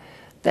 etc.,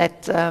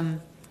 that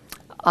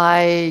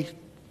I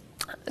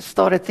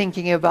started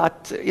thinking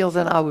about, Ilse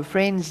and I were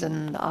friends,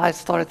 and I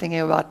started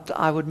thinking about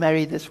I would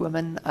marry this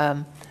woman.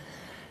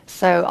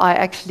 So I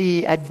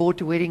actually had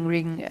bought a wedding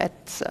ring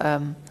at, I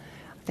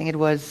think it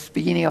was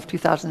beginning of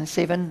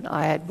 2007,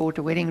 I had bought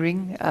a wedding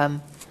ring.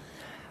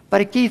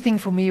 But a key thing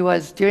for me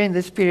was during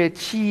this period,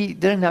 she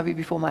didn't know me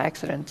before my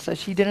accident, so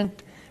she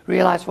didn't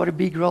realize what a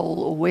big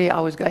role or where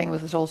I was going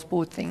with this whole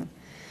sport thing.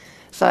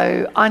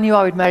 So I knew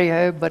I would marry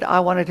her, but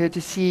I wanted her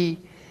to see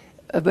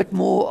a bit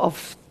more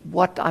of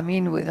what I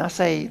mean when I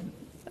say,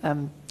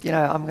 I'm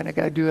going to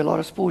go do a lot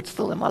of sports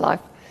still in my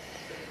life.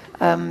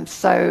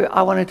 So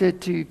I wanted her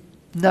to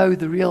know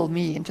the real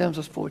me in terms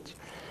of sports.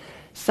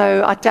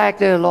 So I tagged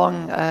her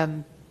along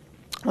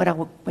when I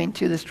went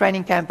to this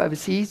training camp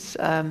overseas.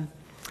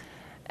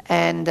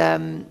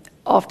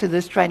 After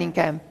this training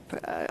camp,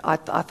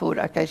 I thought,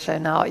 okay, so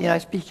now,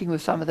 speaking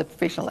with some of the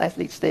professional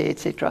athletes there,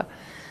 etc.,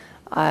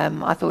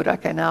 I thought,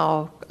 okay,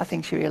 now I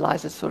think she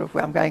realizes sort of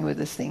where I'm going with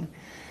this thing.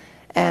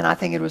 And I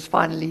think it was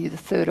finally the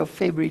 3rd of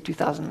February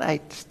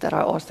 2008 that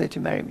I asked her to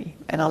marry me.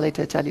 And I'll let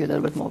her tell you a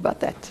little bit more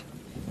about that.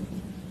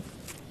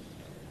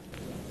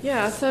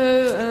 Yeah, so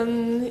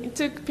it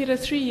took Peter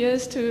 3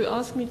 years to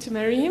ask me to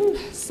marry him.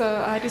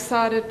 So I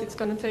decided it's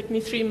going to take me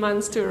 3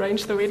 months to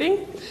arrange the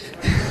wedding.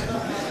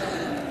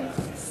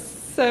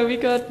 So we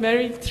got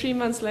married 3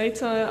 months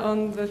later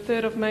on the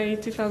 3rd of May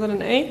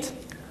 2008.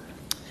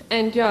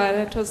 And yeah,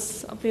 that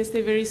was obviously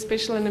a very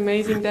special and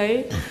amazing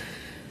day.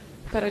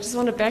 But I just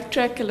want to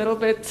backtrack a little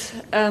bit.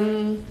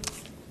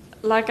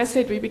 Like I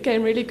said, we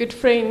became really good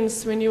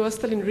friends when he was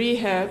still in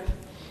rehab.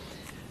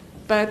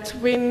 But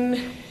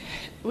when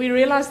we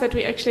realized that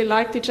we actually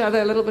liked each other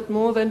a little bit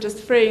more than just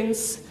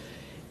friends,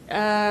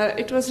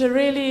 it was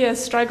really a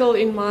struggle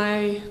in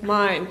my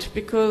mind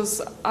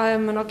because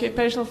I'm an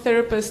occupational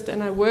therapist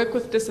and I work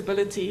with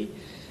disability.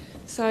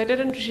 So I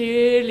didn't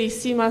really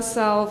see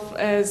myself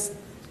as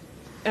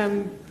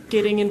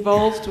getting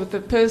involved with a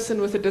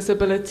person with a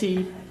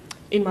disability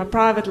in my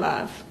private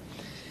life.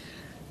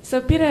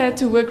 So Peter had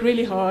to work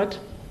really hard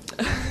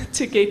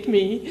to get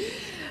me.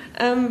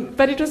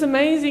 But it was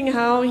amazing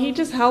how he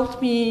just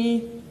helped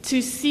me to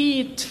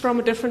see it from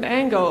a different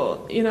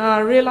angle. You know, I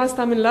realized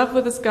I'm in love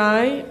with this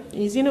guy.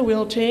 He's in a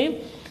wheelchair,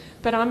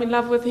 but I'm in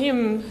love with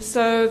him.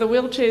 So the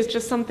wheelchair is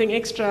just something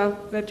extra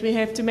that we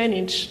have to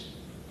manage.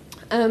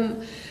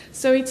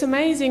 So it's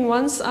amazing,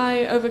 once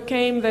I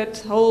overcame that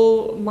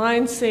whole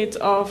mindset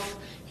of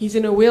he's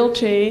in a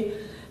wheelchair,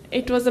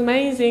 it was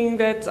amazing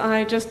that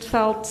I just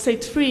felt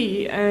set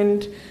free,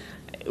 and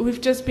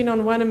we've just been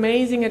on one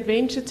amazing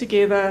adventure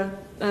together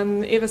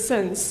ever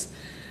since.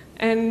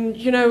 And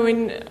you know,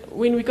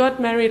 when we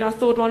got married, I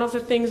thought one of the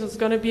things was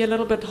going to be a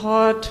little bit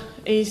hard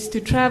is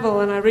to travel,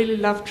 and I really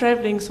love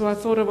traveling, so I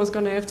thought I was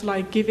going to have to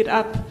like give it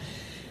up.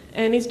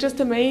 And it's just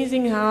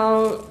amazing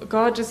how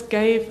God just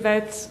gave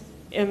that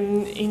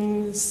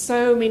in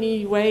so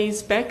many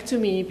ways back to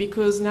me,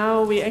 because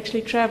now we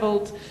actually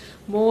traveled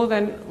more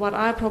than what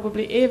I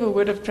probably ever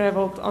would have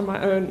traveled on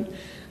my own.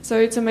 So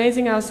it's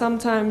amazing how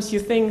sometimes you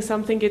think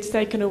something gets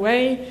taken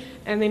away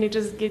and then it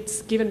just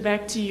gets given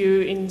back to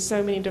you in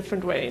so many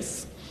different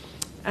ways.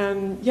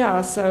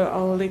 Yeah, so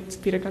I'll let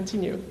Peter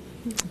continue.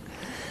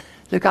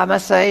 Look, I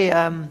must say,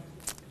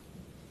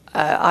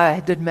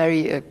 I did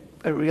marry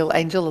a real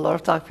angel. A lot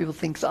of times people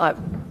think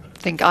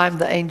I'm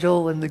the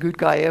angel and the good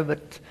guy here,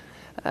 but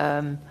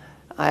I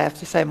have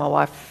to say my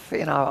wife,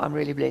 you know, I'm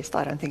really blessed.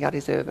 I don't think I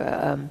deserve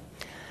her.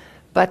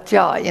 But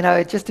yeah, you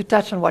know, just to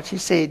touch on what she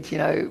said, you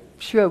know,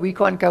 sure, we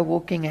can't go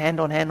walking hand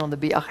in hand on the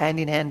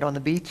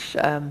beach.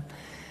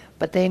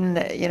 But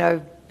then, you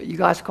know, you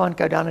guys can't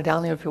go down a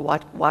downhill with your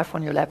wife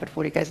on your lap at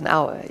 40 k's an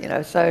hour, you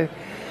know. So,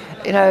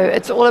 you know,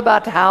 it's all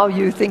about how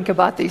you think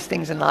about these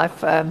things in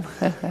life.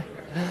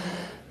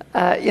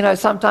 You know,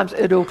 sometimes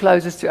a door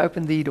closes to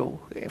open the door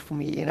for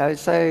me, you know.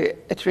 So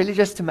it's really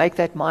just to make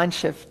that mind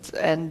shift.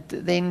 And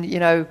then, you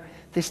know,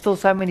 there's still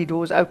so many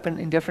doors open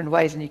in different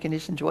ways, and you can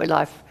just enjoy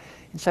life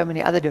in so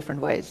many other different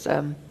ways.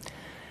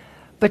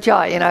 But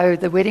yeah, you know,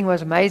 the wedding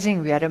was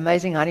amazing. We had an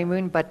amazing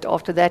honeymoon, but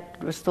after that,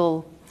 we're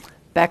still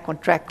back on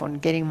track on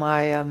getting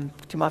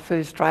to my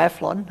first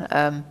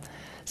triathlon.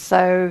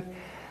 So,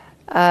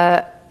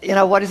 you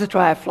know, what is a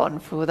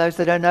triathlon? For those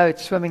that don't know,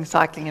 it's swimming,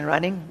 cycling, and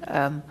running.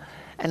 And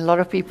a lot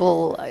of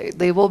people,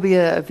 there will be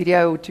a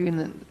video or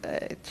two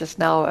just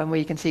now where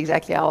you can see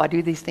exactly how I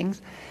do these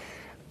things.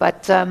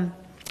 But,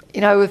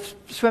 you know, with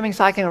swimming,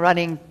 cycling, and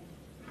running,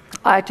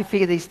 I had to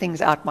figure these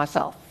things out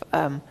myself.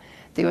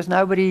 There was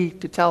nobody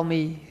to tell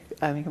me,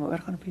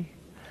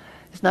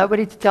 there's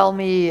nobody to tell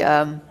me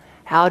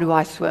how do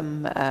I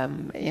swim.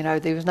 You know,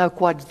 there was no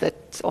quads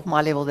that of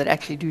my level that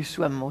actually do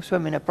swim or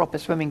swim in a proper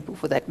swimming pool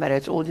for that matter.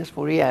 It's all just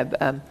for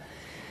rehab.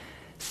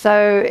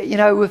 So, you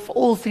know, with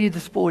all three of the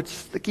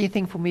sports, the key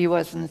thing for me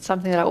was, and it's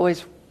something that I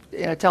always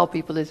tell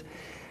people is,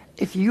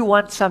 if you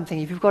want something,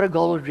 if you've got a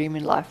goal or dream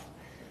in life,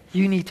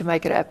 you need to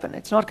make it happen.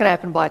 It's not going to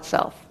happen by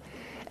itself.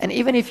 And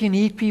even if you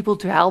need people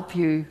to help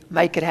you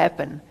make it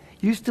happen,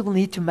 you still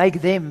need to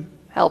make them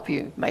help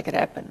you make it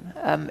happen.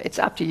 It's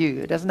up to you.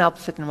 It doesn't help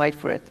to sit and wait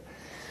for it.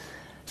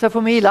 So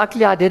for me,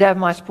 luckily, I did have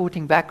my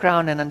sporting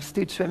background and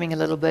understood swimming a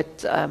little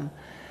bit.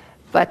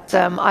 But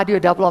I do a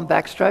double arm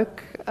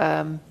backstroke.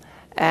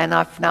 And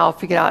I've now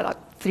figured out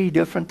like 3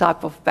 different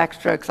types of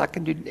backstrokes. I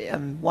can do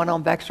one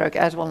arm backstroke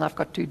as well, and I've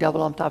got 2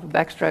 double arm type of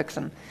backstrokes.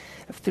 And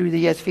through the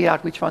years, figured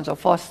out which ones are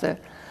faster.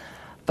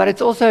 But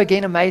it's also,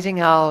 again, amazing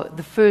how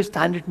the first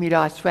 100 meter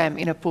I swam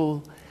in a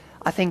pool,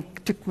 I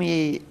think took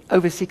me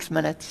over 6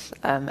 minutes.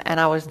 And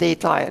I was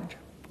dead tired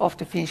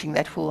after finishing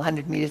that full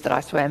 100 meters that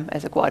I swam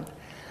as a quad.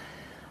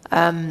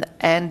 You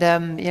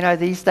know,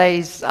 these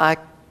days,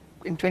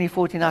 in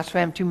 2014, I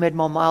swam 2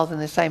 mid-mile miles in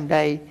the same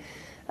day,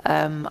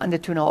 under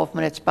 2.5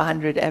 minutes per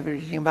 100,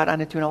 averaging about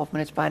under 2.5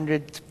 minutes per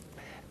 100,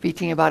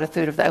 beating about a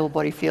third of the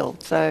able-body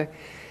field. So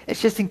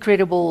it's just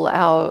incredible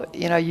how,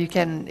 you know, you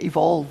can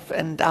evolve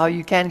and how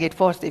you can get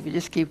faster if you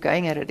just keep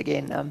going at it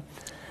again.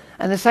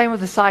 And the same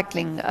with the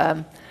cycling.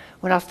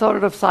 When I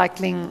started off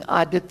cycling,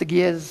 I did the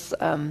gears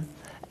and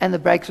the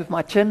brakes with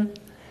my chin.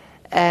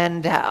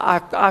 and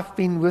I've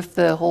been with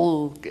the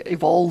whole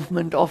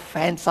evolvement of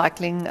hand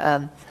cycling.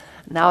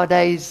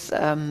 Nowadays,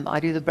 I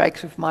do the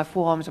brakes with my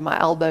forearms and my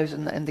elbows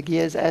and the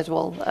gears as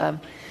well.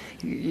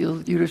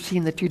 You'll have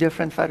seen the two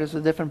different photos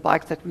of the different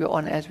bikes that we're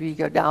on as we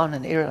go down,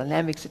 and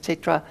aerodynamics,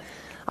 etc.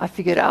 I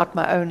figured out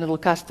my own little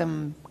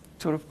custom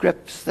sort of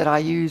grips that I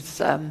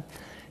use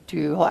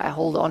to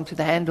hold on to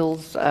the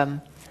handles.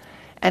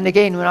 And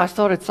again, when I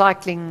started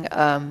cycling,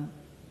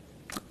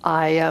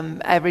 I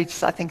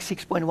averaged, I think,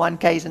 6.1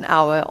 Ks an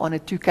hour on a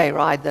 2K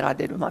ride that I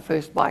did with my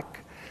first bike.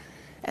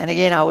 And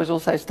again, I was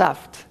also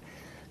stuffed.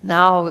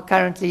 Now,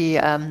 currently,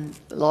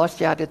 last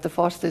year I did the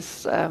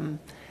fastest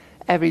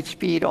average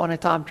speed on a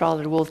time trial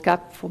at the World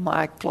Cup for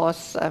my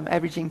class,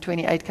 averaging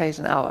 28 Ks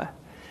an hour.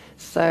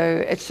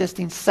 So it's just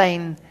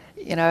insane,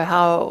 you know,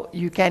 how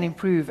you can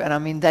improve. And I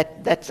mean,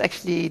 that's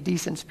actually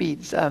decent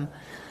speeds.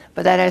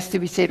 But that has to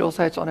be said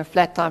also, it's on a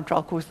flat time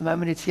trial course. The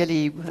moment it's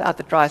really without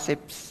the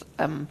triceps,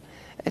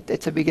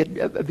 it's a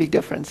big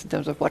difference in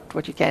terms of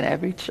what you can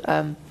average.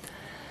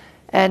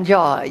 And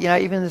yeah, you know,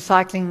 even the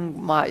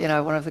cycling,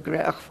 one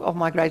of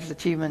my greatest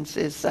achievements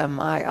is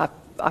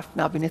I've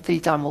now been a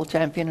 3-time world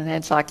champion in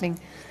hand cycling.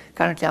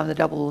 Currently, I'm the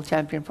double world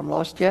champion from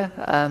last year.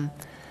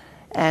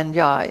 And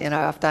yeah, you know,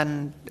 I've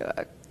done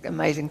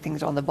amazing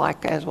things on the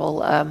bike as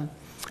well.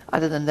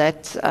 Other than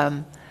that,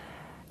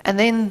 and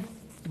then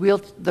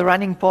the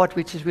running part,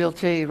 which is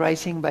wheelchair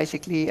racing,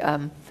 basically,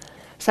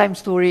 same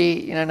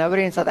story. You know,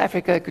 nobody in South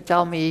Africa could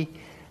tell me,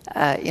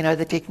 you know,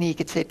 the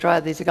technique,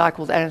 etc. There's a guy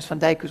called Adams van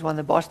Dijk who's won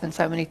the Boston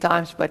so many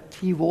times, but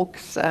he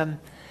walks.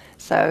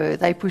 So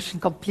they push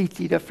in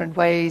completely different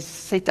ways,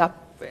 set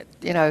up,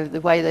 you know, the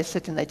way they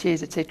sit in their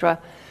chairs, etc.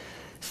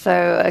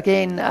 So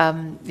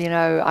again, you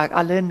know,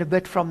 I learned a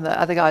bit from the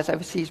other guys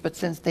overseas, but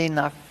since then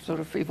I've sort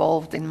of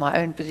evolved in my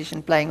own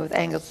position, playing with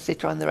angles,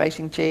 etc. on the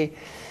racing chair.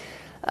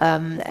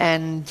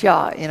 And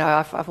yeah, you know,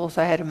 I've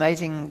also had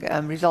amazing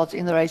results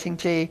in the racing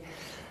chair.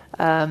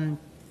 And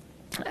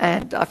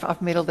I've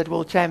medaled at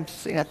World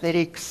Champs in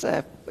athletics.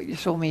 You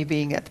saw me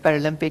being at the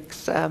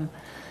Paralympics.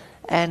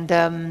 And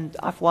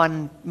I've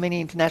won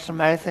many international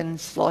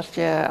marathons. Last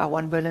year I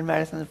won Berlin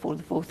Marathon for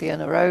the 4th year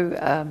in a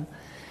row.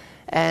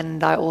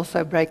 And I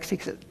also broke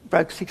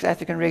 6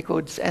 African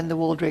records and the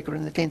world record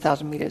in the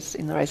 10,000 meters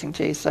in the racing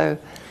chair. So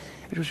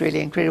it was really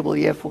an incredible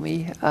year for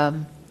me.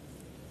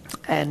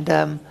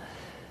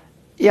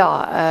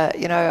 Yeah,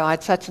 you know, I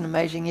had such an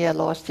amazing year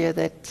last year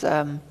that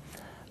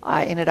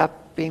I ended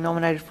up being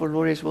nominated for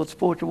Laureus World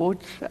Sport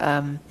Awards.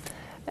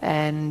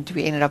 And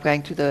we ended up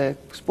going to the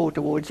Sport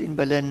Awards in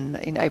Berlin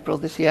in April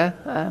this year.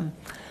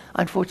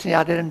 Unfortunately,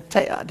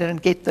 I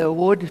didn't get the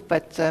award,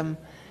 but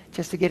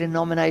just to get a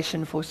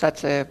nomination for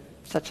such a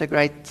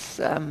great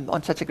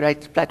on such a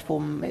great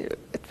platform,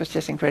 it was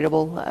just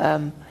incredible.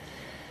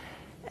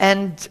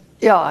 And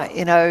yeah,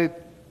 you know,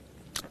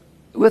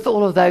 with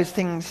all of those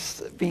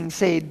things being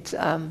said,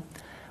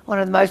 one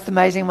of the most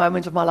amazing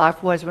moments of my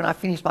life was when I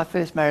finished my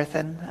first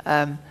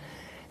marathon,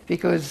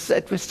 because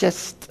it was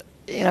just,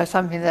 you know,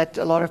 something that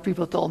a lot of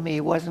people told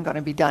me wasn't going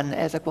to be done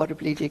as a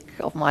quadriplegic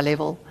of my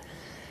level.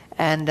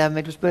 And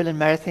it was Berlin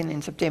Marathon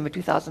in September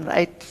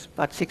 2008,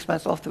 about 6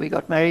 months after we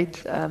got married.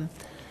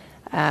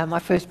 My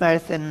first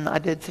marathon, I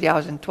did 3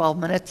 hours and 12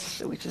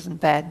 minutes, which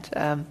isn't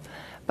bad.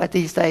 But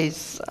these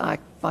days,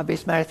 my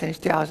best marathon is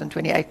 2 hours and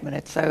 28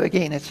 minutes. So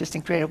again, it's just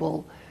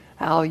incredible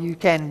how you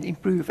can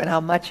improve and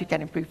how much you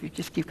can improve if you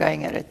just keep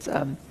going at it.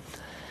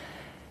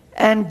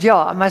 And yeah,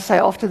 I must say,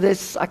 after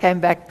this, I came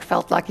back,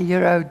 felt like a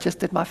hero, just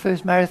did my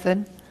first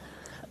marathon.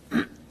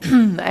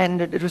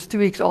 And it was 2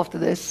 weeks after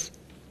this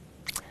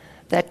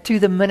that to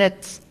the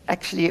minute,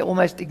 actually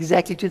almost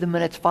exactly to the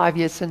minute, 5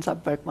 years since I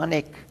broke my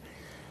neck,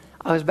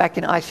 I was back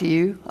in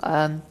ICU.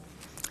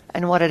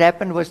 And what had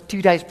happened was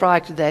 2 days prior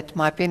to that,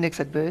 my appendix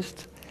had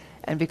burst.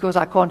 And because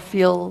I can't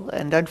feel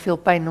and don't feel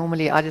pain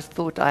normally, I just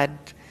thought I had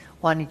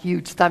one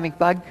huge stomach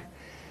bug.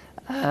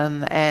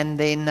 And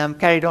then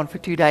carried on for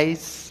 2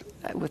 days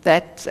with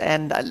that.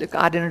 And look,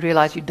 I didn't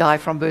realize you die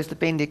from burst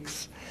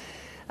appendix.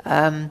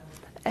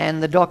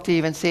 And the doctor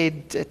even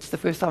said it's the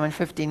first time in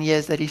 15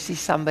 years that he sees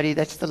somebody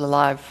that's still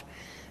alive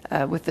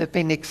with the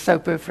appendix so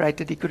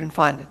perforated he couldn't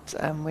find it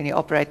when he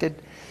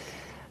operated.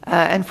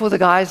 And for the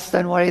guys,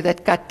 don't worry,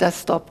 that cut does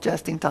stop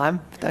just in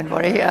time. Don't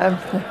worry.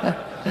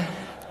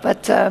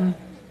 But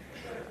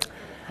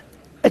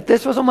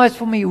this was almost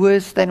for me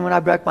worse than when I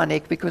broke my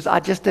neck because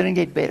I just didn't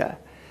get better.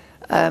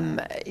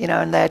 You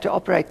know, and they had to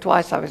operate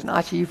twice. I was in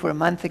ICU for a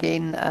month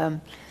again.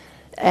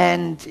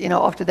 And, you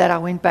know, after that I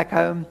went back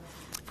home.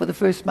 For the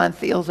first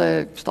month,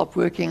 Ilse stopped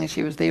working and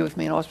she was there with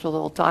me in hospital the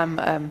whole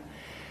time.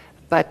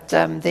 But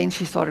then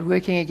she started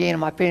working again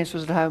and my parents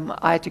was at home.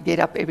 I had to get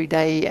up every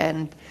day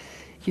and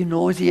you're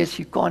nauseous,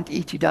 you can't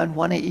eat, you don't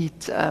want to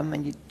eat,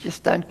 and you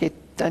just don't get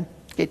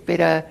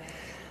better.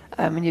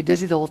 And you're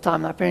dizzy the whole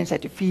time. My parents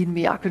had to feed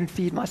me. I couldn't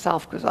feed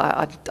myself because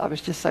I was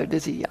just so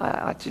dizzy.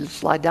 I had to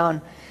just lie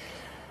down.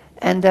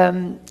 And,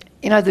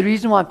 you know, the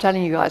reason why I'm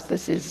telling you guys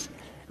this is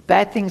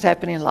bad things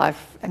happen in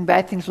life, and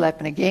bad things will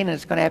happen again, and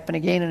it's going to happen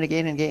again and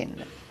again and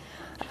again.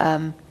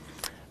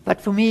 But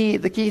for me,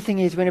 the key thing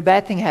is when a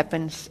bad thing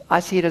happens,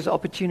 I see it as an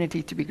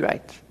opportunity to be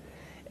great.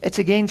 It's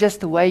again just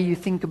the way you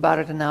think about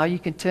it and how you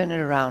can turn it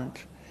around.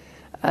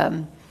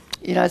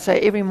 You know, so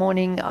every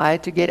morning I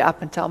had to get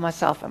up and tell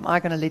myself, am I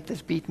going to let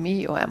this beat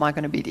me or am I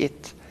going to beat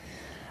it?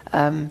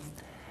 And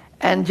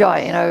yeah,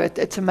 you know,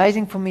 it's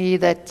amazing for me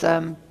that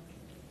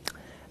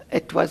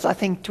it was, I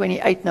think,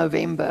 28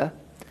 November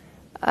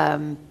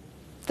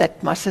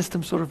that my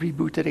system sort of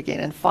rebooted again.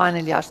 And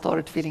finally I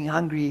started feeling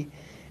hungry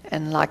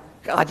and like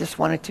I just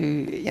wanted to,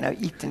 you know,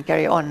 eat and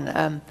carry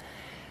on.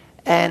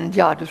 And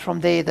yeah, it was from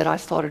there that I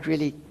started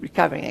really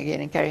recovering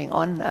again and carrying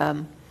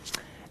on.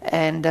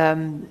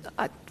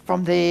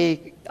 From there,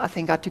 I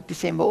think I took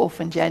December off.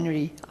 In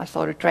January, I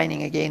started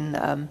training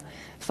again,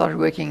 started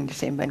working in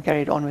December and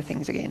carried on with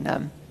things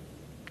again.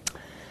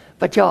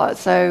 But yeah,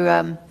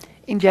 so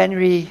in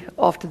January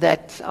after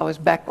that, I was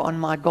back on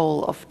my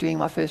goal of doing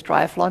my first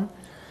triathlon.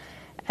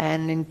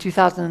 And in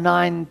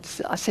 2009,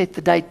 I set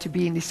the date to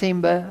be in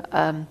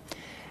December.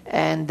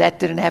 And that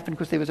didn't happen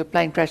because there was a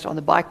plane crash on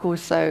the bike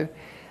course. So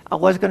I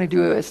was going to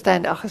do a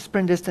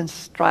sprint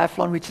distance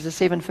triathlon, which is a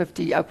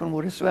 750 open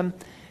water swim,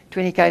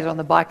 20 Ks on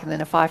the bike, and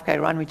then a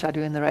 5K run, which I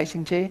do in the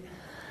racing chair.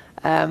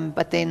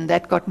 But then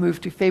that got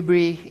moved to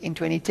February in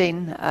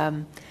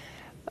 2010.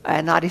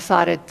 And I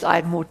decided I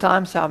had more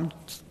time, so I'm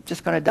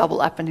just going to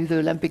double up and do the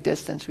Olympic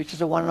distance, which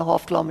is a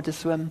 1.5 kilometer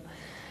swim,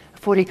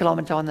 40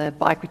 kilometer on the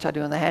bike, which I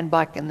do on the hand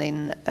bike, and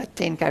then a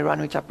 10K run,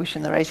 which I push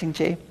in the racing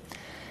chair.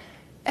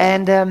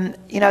 And,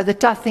 you know, the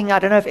tough thing, I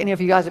don't know if any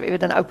of you guys have ever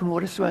done open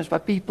water swims,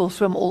 but people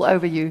swim all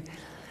over you.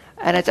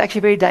 And it's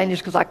actually very dangerous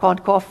because I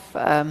can't cough.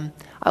 I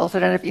also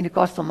don't have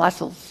intercostal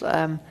muscles.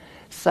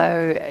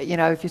 So, you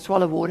know, if you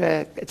swallow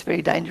water, it's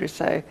very dangerous.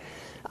 So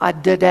I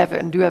did have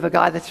and do have a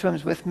guy that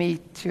swims with me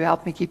to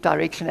help me keep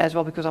direction as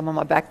well because I'm on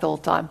my back the whole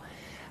time.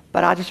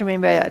 But I just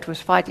remember it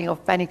was fighting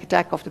off panic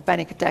attack after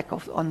panic attack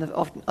on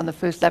the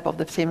first lap of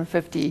the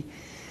 750.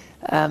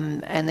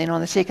 And then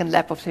on the second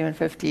lap of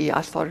 750,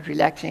 I started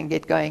relaxing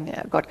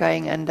and got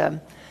going.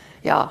 And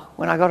yeah,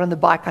 when I got on the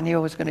bike, I knew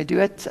I was going to do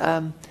it.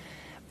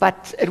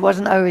 But it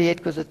wasn't over yet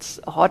because it's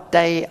a hot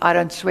day. I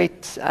don't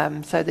sweat.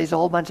 So there's a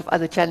whole bunch of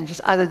other challenges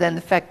other than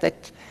the fact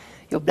that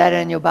your bladder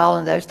and your bowel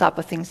and those type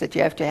of things that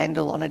you have to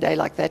handle on a day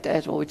like that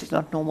as well, which is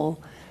not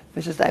normal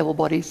versus the able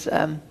bodies.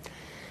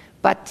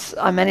 But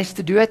I managed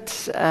to do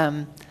it.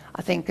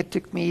 I think it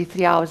took me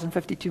 3 hours and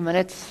 52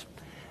 minutes.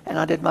 And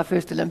I did my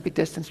first Olympic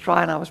distance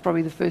try, and I was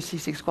probably the first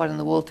C6 squad in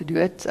the world to do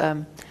it.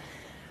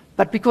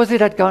 But because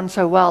it had gone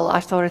so well, I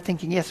started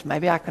thinking, yes,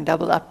 maybe I can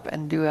double up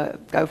and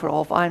go for a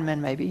half Ironman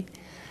maybe.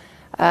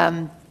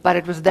 But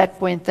it was at that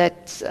point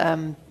that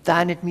the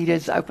 100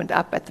 meters opened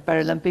up at the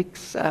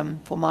Paralympics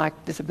for my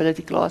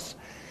disability class.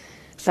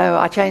 So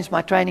I changed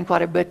my training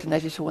quite a bit, and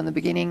as you saw in the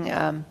beginning,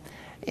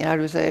 you know, it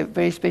was a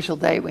very special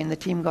day when the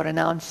team got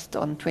announced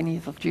on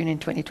 20th of June in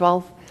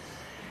 2012.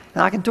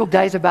 And I can talk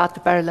days about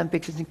the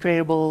Paralympics. It's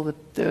incredible,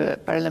 the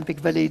Paralympic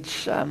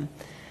Village,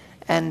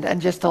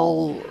 and just the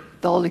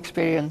whole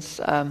experience.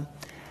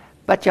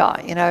 But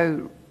yeah, you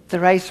know, the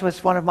race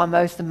was one of my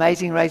most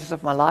amazing races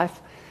of my life.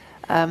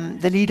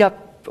 The lead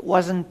up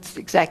wasn't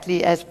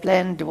exactly as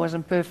planned. It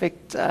wasn't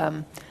perfect.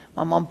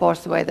 My mom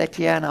passed away that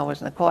year, and I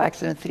was in a car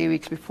accident 3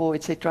 weeks before,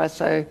 etc.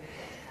 So,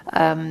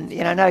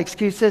 you know, no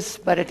excuses.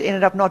 But it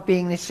ended up not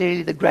being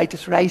necessarily the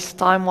greatest race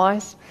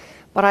time-wise.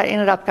 But I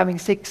ended up coming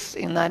 6th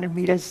in 100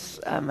 meters,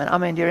 and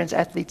I'm an endurance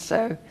athlete,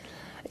 so,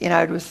 you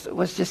know, it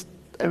was just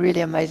a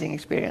really amazing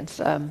experience.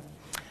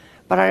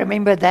 But I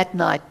remember that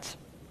night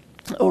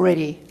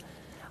already.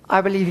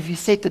 I believe if you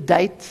set a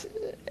date,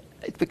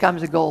 it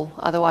becomes a goal.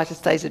 Otherwise, it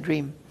stays a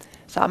dream.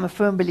 So I'm a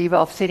firm believer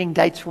of setting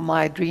dates for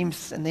my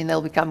dreams, and then they'll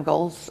become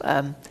goals.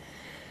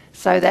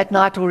 So that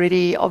night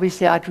already,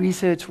 obviously, I'd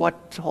researched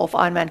what half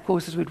Ironman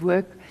courses would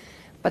work.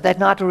 But that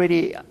night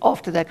already,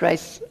 after that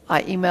race,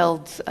 I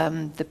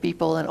emailed the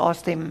people and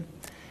asked them,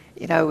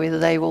 you know, whether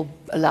they will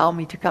allow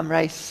me to come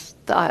race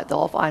the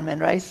half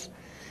Ironman race.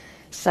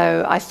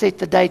 So I set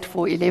the date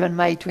for 11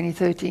 May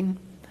 2013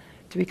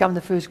 to become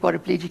the first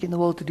quadriplegic in the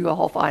world to do a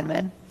half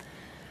Ironman.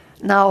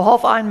 Now,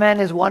 half Ironman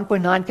is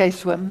 1.9K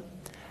swim,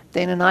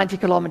 then a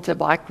 90-kilometer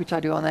bike, which I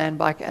do on the hand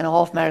bike, and a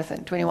half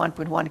marathon,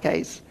 21.1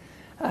 Ks,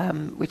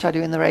 which I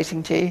do in the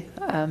racing chair.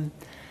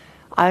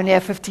 I only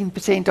have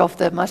 15% of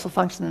the muscle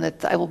function that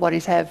the able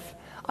bodies have.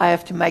 I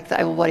have to make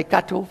the able body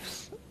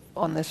cutoffs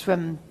on the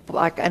swim,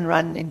 bike, and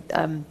run,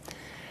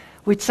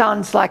 which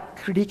sounds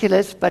like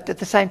ridiculous, but at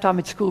the same time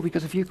it's cool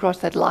because if you cross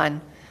that line,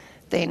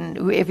 then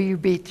whoever you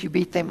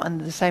beat them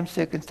under the same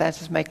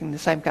circumstances, making the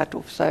same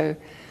cutoff. So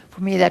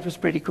for me, that was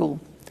pretty cool.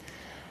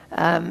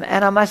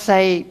 And I must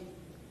say,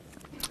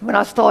 when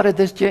I started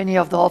this journey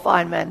of the half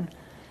Ironman,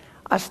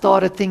 I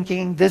started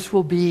thinking this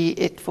will be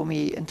it for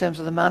me in terms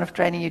of the amount of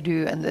training you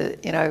do and the,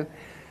 you know,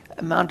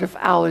 amount of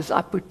hours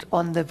I put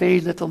on the very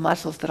little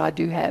muscles that I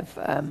do have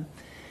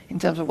in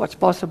terms of what's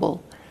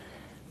possible.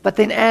 But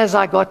then as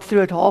I got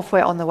through it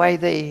halfway on the way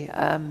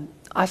there,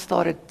 I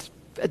started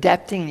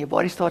adapting, and your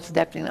body starts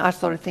adapting. And I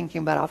started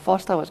thinking about how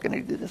fast I was going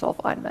to do this half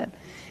Ironman.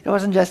 it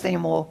wasn't just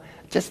anymore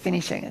just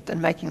finishing it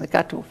and making the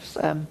cutoffs.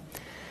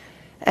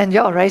 And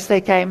yeah, race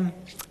day came,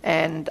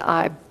 and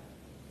I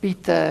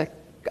beat the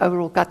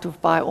overall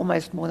cutoff by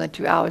almost more than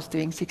 2 hours,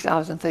 doing 6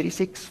 hours and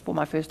 36 for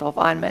my first half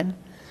Ironman.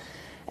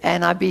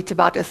 And I beat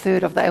about a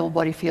third of the able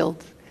body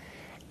field.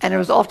 And it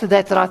was after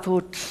that I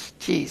thought,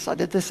 geez, I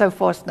did this so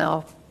fast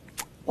now.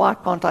 Why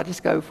can't I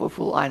just go for a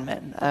full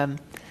Ironman?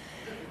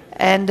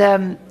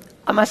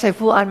 I must say,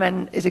 full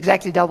Ironman is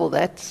exactly double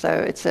that. So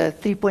it's a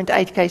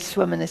 3.8k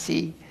swim in the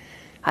sea,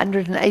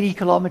 180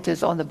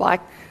 kilometers on the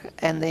bike,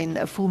 and then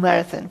a full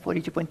marathon,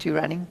 42.2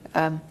 running.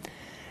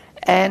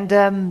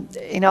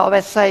 You know, I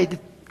must say, the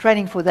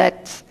training for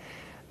that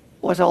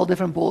was a whole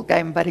different ball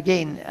game. But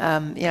again,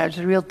 you know, it was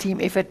a real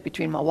team effort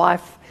between my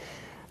wife,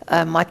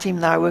 my team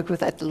that I worked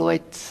with at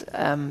Deloitte,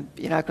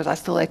 you know, because I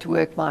still had to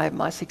work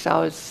my 6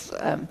 hours.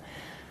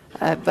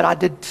 But I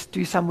did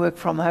do some work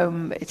from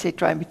home,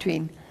 etc. in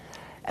between.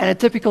 And a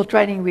typical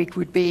training week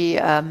would be, you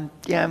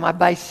know, my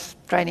base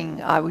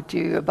training, I would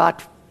do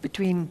about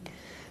between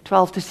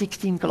 12 to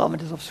 16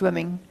 kilometers of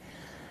swimming,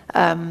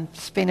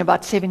 spend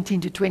about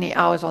 17 to 20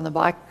 hours on the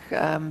bike,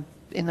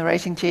 in the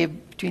racing chair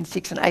between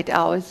 6 and 8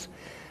 hours.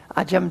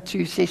 I jumped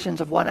 2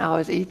 sessions of 1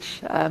 hour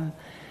each.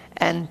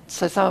 And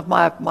so some of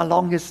my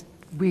longest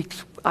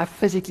weeks, I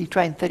physically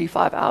trained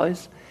 35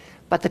 hours.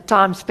 But the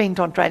time spent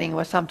on training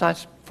was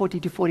sometimes 40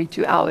 to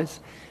 42 hours,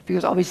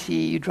 because obviously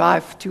you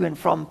drive to and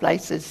from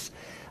places,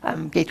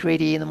 get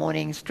ready in the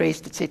morning,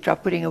 dressed, etc.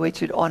 Putting a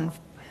wetsuit on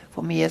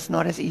for me is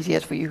not as easy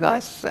as for you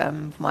guys.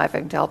 My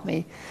having to help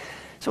me.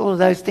 So all of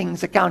those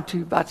things account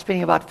to about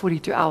spending about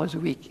 42 hours a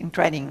week in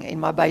training in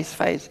my base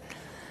phase.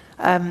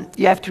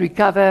 You have to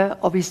recover,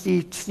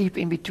 obviously sleep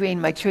in between,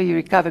 make sure you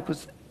recover,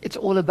 because it's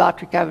all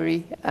about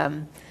recovery.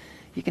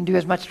 You can do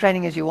as much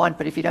training as you want,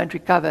 but if you don't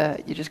recover,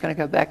 you're just going to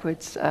go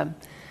backwards.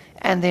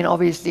 And then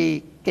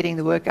obviously getting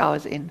the work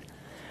hours in.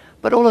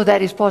 But all of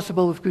that is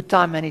possible with good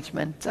time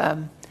management.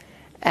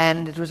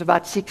 And it was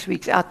about 6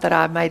 weeks out that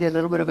I made a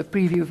little bit of a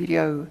preview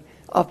video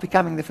of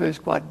becoming the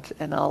first quad,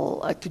 and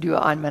I'll to do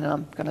an Ironman, and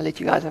I'm going to let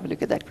you guys have a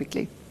look at that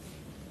quickly.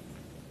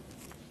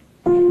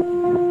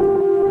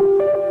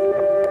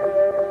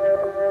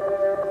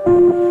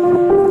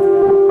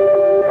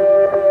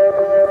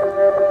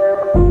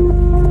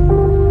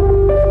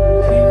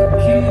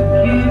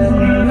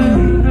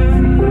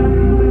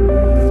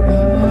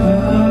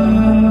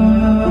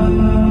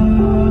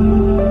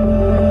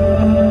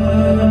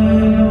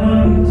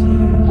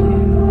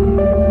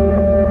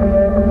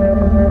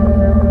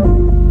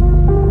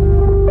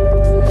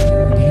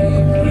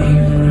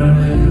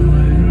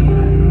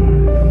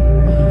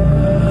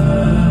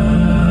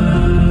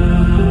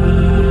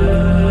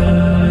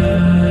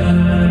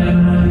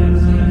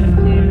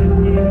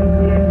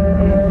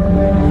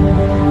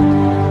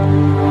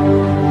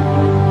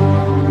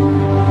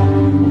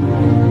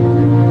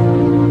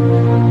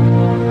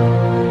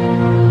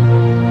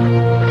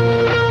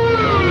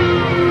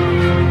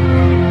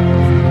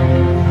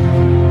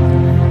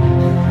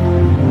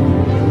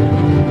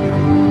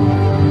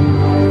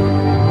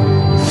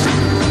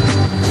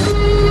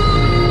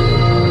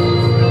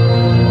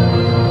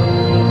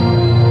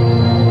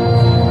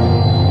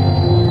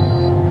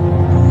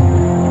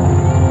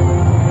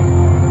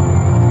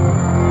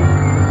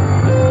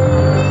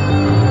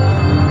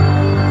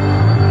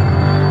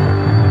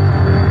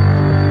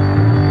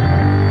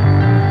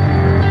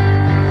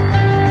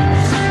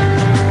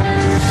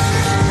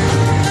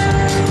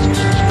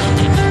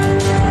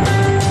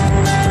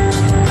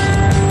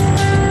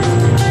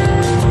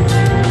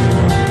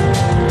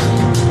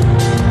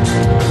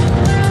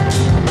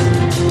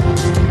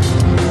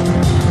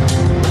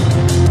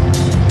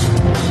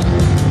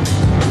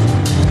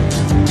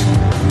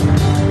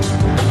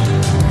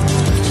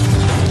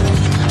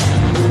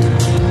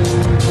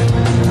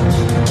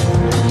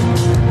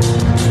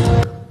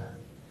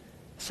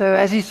 So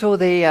as you saw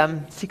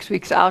the 6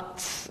 weeks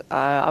out,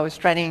 I was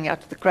training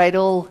out of the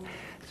cradle.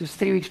 It was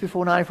 3 weeks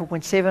before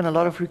 94.7. A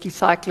lot of rookie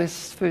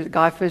cyclists,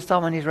 guy first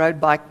time on his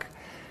road bike,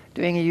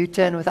 doing a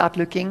U-turn without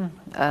looking.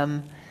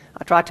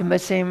 I tried to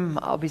miss him,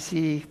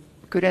 obviously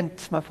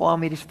couldn't. My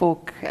forearm hit his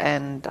fork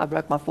and I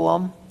broke my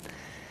forearm.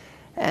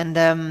 And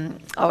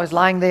I was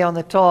lying there on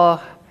the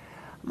tar. I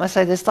must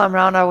say this time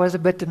around I was a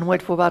bit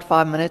annoyed for about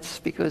 5 minutes,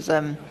 because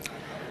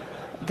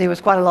there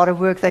was quite a lot of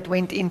work that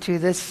went into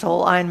this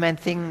whole Ironman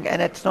thing,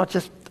 and it's not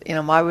just, you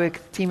know, my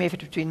work, team effort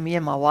between me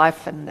and my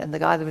wife and the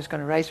guy that was going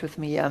to race with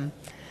me.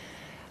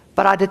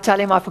 But I did tell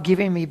him I forgive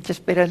him. He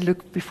just better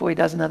look before he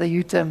does another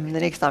U-turn the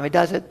next time he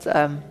does it.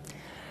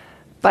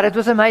 But it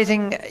was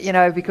amazing, you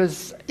know,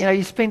 because, you know,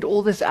 you spend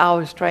all this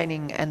hours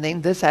training and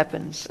then this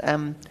happens.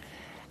 And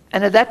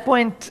at that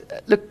point,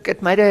 look,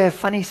 it made a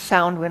funny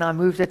sound when I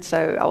moved it,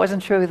 so I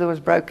wasn't sure whether it was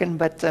broken,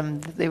 but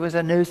there was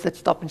a nurse that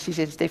stopped and she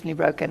said it's definitely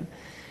broken.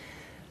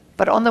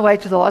 But on the way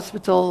to the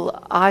hospital,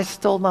 I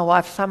told my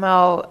wife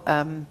somehow,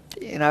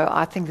 you know,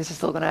 I think this is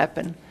still going to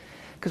happen.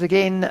 Because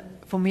again,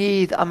 for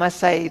me, I must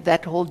say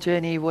that whole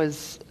journey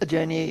was a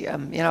journey,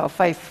 you know, of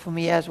faith for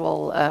me as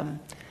well.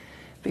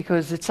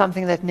 because it's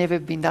something that's never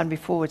been done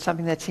before. It's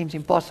something that seems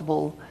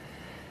impossible.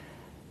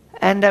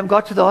 And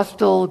got to the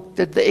hospital,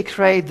 did the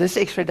x-ray. This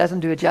x-ray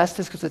doesn't do it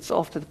justice because it's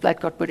after the plate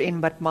got put in,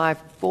 but my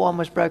forearm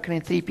was broken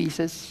in 3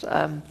 pieces.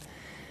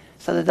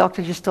 So the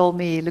doctor just told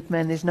me, look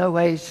man, there's no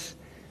ways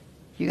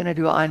you're going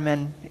to do an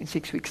Ironman in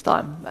 6 weeks'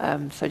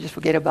 time, so just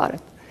forget about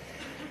it.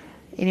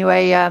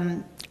 Anyway,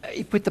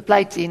 he put the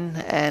plates in,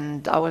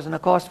 and I was in a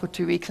cast for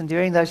 2 weeks, and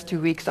during those 2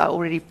 weeks I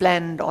already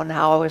planned on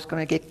how I was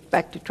going to get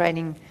back to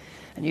training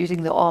and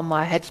using the arm.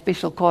 I had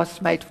special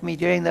casts made for me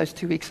during those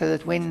 2 weeks so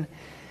that when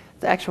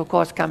the actual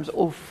cast comes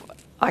off,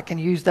 I can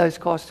use those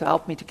casts to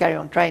help me to carry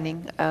on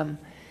training. And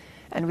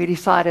we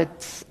decided,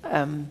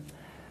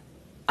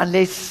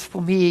 unless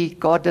for me,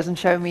 God doesn't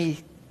show me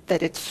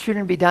that it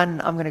shouldn't be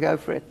done, I'm going to go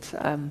for it.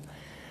 And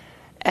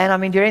I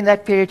mean, during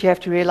that period, you have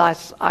to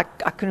realize I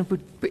couldn't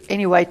put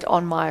any weight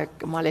on my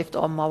left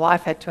arm. My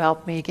wife had to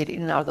help me get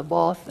in and out of the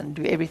bath and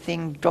do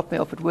everything, drop me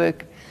off at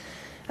work.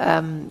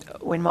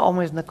 When my arm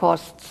was in the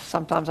cast,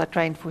 sometimes I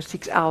trained for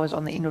 6 hours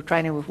on the indoor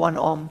trainer with one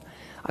arm.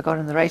 I got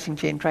in the racing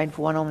chair and trained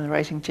for one arm in the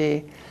racing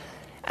chair.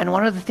 And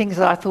one of the things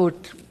that I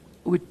thought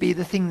would be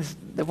the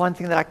one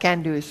thing that I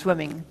can do is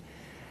swimming.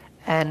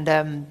 And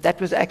that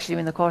was actually,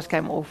 when the cast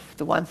came off,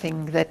 the one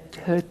thing that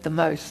hurt the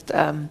most.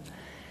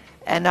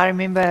 And I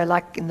remember,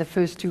 like in the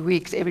first 2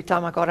 weeks, every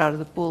time I got out of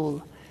the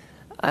pool,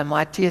 I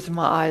had tears in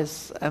my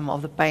eyes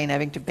of the pain,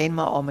 having to bend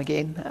my arm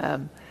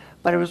again.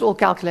 But it was all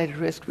calculated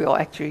risk. We are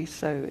actuaries,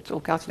 so it's all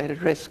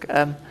calculated risk.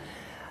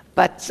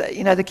 But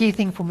you know, the key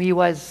thing for me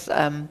was,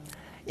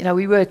 you know,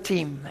 we were a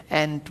team,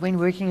 and when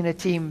working in a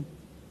team,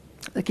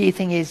 the key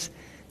thing is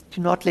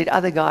to not let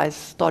other guys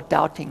start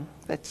doubting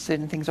that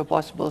certain things are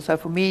possible. So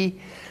for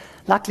me,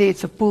 luckily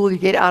it's a pool, you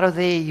get out of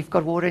there, you've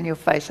got water in your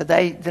face, so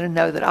they didn't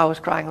know that I was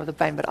crying with the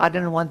pain, but I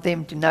didn't want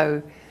them to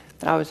know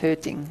that I was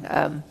hurting.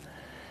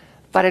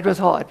 But it was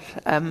hard,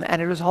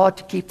 and it was hard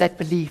to keep that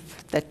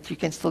belief that you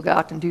can still go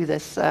out and do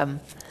this. And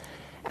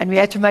we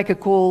had to make a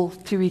call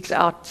 2 weeks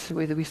out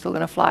whether we're still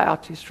going to fly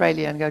out to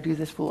Australia and go do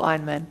this full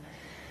Ironman.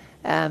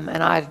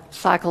 And I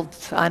cycled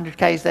 100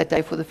 Ks that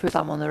day for the first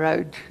time on the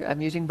road,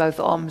 using both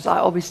arms. I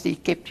obviously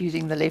kept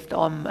using the left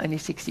arm, only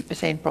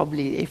 60%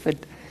 probably effort.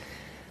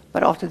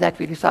 But after that,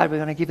 we decided we're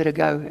going to give it a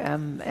go.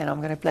 And I'm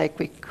going to play a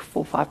quick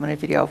 4 or 5 minute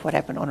video of what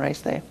happened on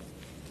race day.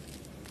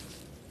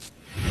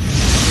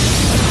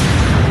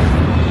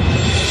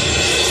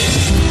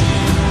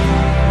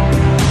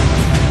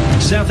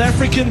 South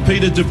African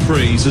Peter de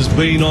Preez has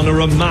been on a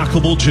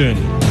remarkable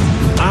journey.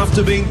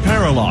 After being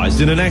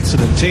paralysed in an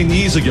accident 10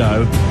 years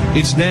ago,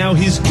 it's now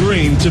his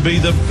dream to be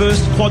the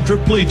first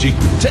quadriplegic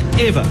to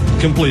ever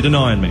complete an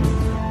Ironman.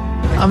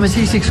 I'm a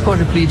C6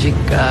 quadriplegic,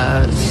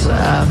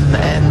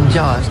 and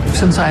yeah,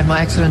 since I had my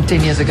accident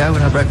 10 years ago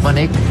when I broke my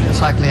neck, a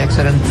cycling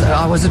accident,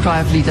 I was a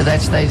triathlete at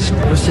that stage.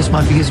 It was just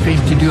my biggest dream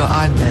to do an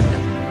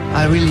Ironman.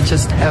 I really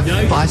just have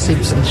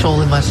biceps and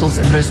shoulder muscles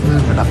and wrist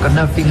movement. I've got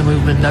no finger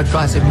movement, no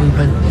tricep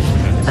movement,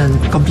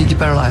 and completely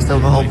paralyzed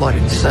over my whole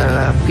body. So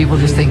people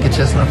just think it's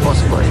just not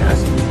possible. You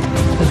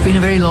know? It's been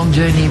a very long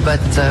journey, but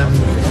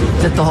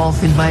did the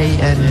half in May,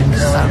 and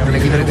I'm going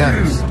to give it a go.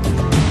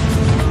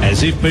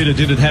 As if Peter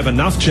didn't have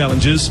enough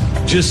challenges,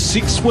 just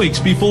 6 weeks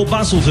before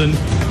Busselton,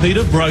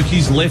 Peter broke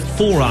his left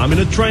forearm in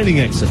a training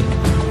accident.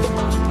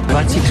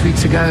 About 6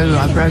 weeks ago,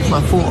 I broke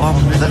my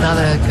forearm with a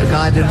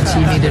guy didn't see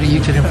me, did a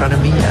U-turn in front of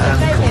me.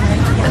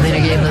 And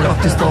then again, the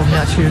doctors told me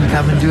I shouldn't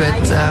come and do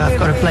it. I've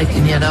got a plate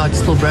in here now, it's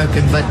still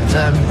broken, but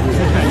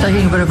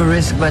taking a bit of a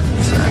risk, but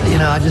you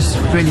know, I just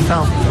really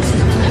felt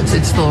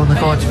it's still on the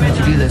cards for me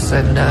to do this.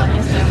 And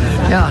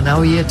yeah, now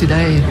we're here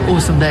today,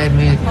 awesome day, and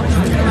we're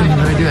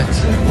going to do it.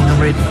 And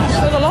I'm ready.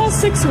 So the last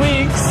 6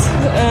 weeks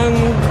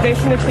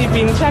definitely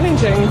been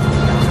challenging.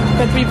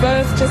 But we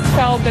both just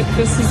felt that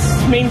this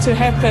is meant to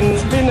happen.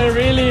 It's been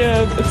really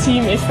a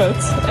team effort,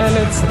 and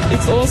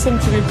it's awesome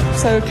to be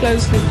so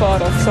closely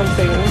part of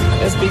something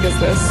as big as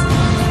this.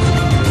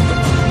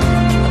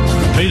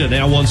 Peter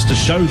now wants to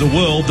show the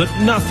world that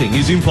nothing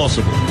is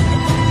impossible.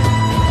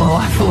 My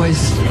wife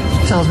always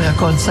tells me I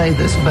can't say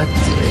this, but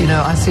you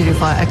know, I said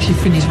if I actually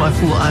finish my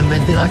full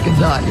Ironman, then I can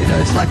die. You know,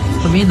 it's like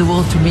for me in the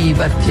world to me,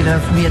 but you know,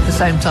 for me at the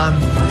same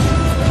time.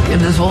 In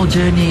this whole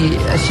journey,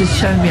 it's just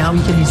shown me how we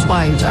can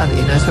inspire each other,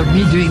 you know. So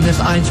me doing this,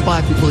 I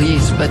inspire people,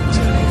 yes, but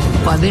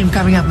by them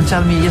coming up and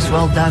telling me, yes,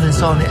 well done, and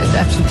so on, it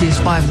absolutely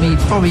inspired me,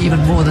 probably even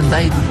more than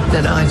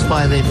I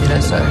inspire them, you know.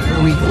 So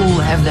we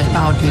all have that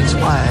power to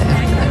inspire,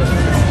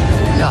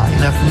 and yeah, you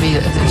know, for me,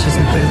 it's just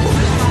incredible.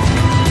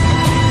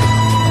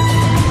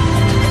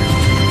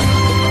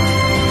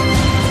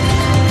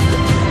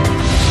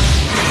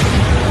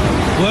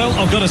 Well,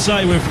 I've got to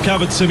say we've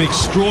covered some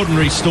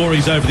extraordinary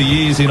stories over the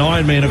years in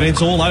Ironman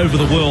events all over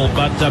the world,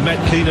 but Matt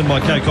Keenan,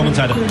 my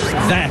co-commentator,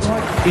 that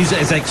is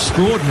as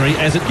extraordinary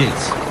as it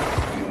gets.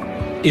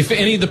 If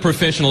any of the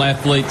professional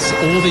athletes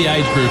or the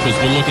age groupers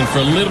were looking for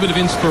a little bit of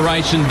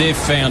inspiration, they've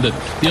found it.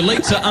 The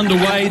elites are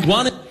underway.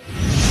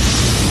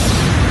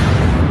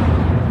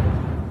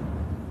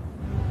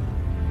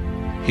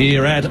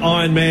 here at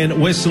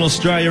Ironman Western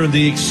Australia, and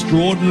the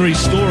extraordinary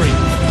story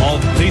of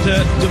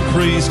Peter de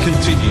Preez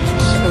continues.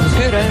 It was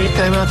good, eh? It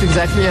came out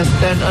exactly as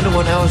planned, under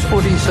 1 hour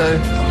 40, so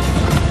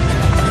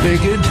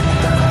very good.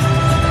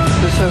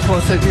 But so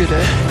far so good, eh?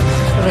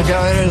 I'm going to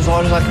go at it as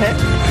hard as I can.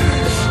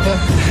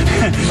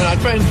 But I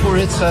trained for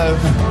it, so...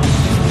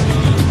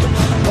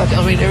 But,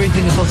 I mean,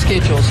 everything is on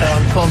schedule, so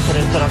I'm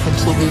confident that I can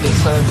still do this,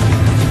 so...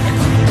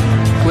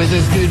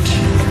 Weather's good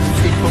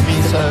for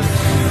me, so...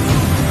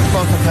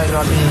 Can't complain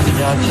about anything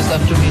now, it's just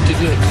up to me to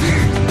do it.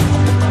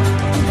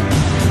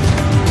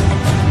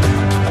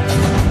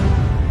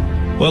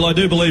 Well, I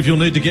do believe you'll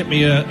need to get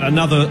me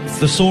another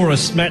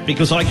thesaurus, Matt,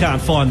 because I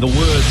can't find the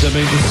words. I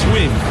mean, to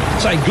swim,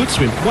 say good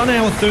swim, 1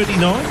 hour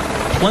 39.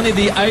 Plenty of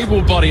the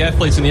able-bodied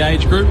athletes in the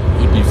age group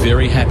would be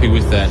very happy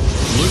with that.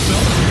 Luke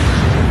Bell.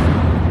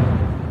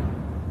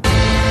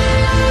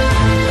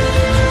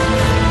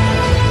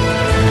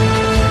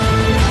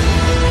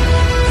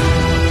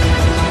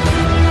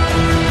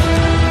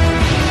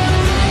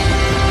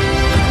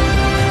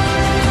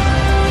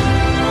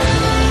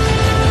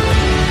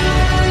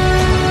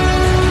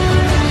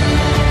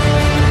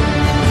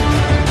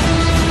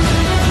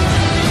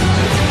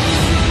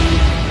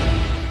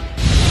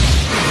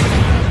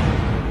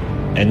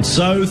 And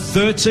so,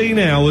 13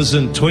 hours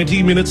and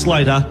 20 minutes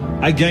later,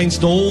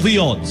 against all the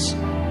odds,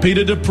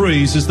 Peter de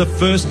Preez is the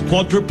first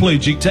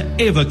quadriplegic to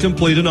ever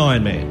complete an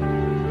Ironman.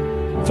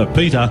 For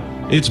Peter,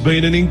 it's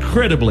been an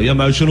incredibly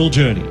emotional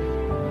journey.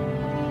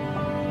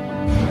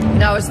 You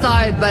know, I was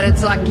tired, but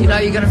it's like, you know,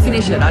 you're going to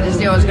finish it. I just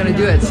knew I was going to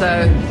do it. So,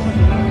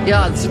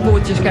 yeah, the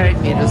support just carried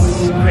me. It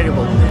was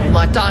incredible.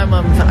 My time,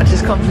 I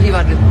just can't believe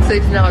I did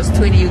 13 hours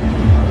 20,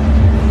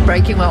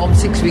 breaking my arm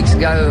 6 weeks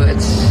ago.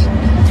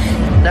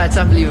 No, it's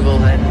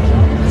unbelievable, and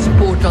the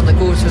support on the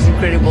course was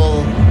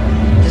incredible.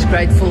 Just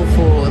grateful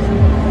for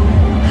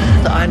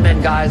the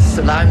Ironman guys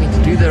allowing me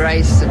to do the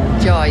race,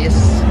 and yeah,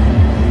 yes,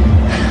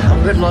 I'm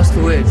a bit lost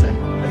for words.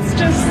 It's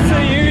just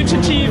a huge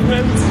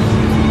achievement.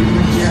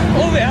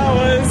 All the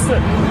hours,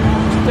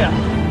 yeah.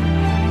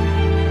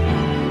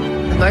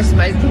 The most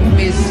amazing thing for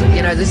me is,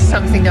 you know, this is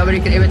something nobody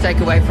can ever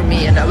take away from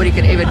me and nobody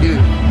can ever do.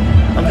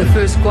 I'm the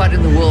first squad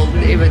in the world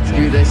ever to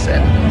do this,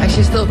 and I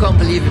actually still can't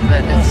believe it,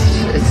 man.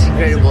 It's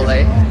incredible,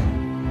 eh?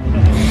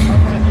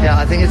 Yeah,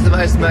 I think it's the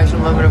most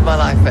emotional moment of my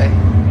life, eh?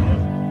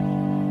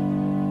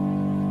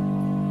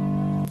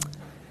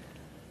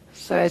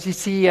 So as you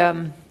see,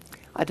 I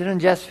didn't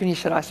just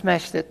finish it, I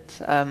smashed it,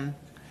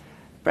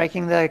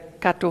 breaking the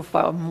cutoff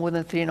by more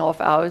than 3.5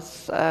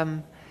 hours,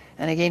 and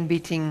again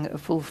beating a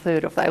full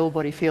third of the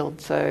able-body field.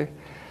 So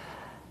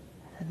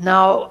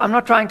now, I'm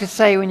not trying to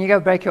say when you go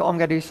break your arm,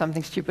 go do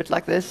something stupid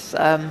like this.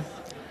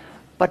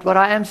 But what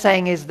I am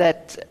saying is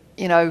that,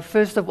 you know,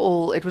 first of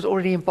all, it was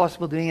already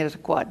impossible doing it as a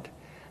quad.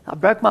 I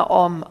broke my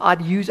arm,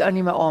 I'd use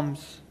only my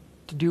arms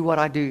to do what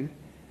I do.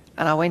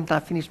 And I went and I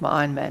finished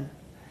my Ironman.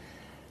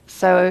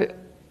 So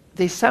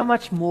there's so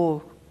much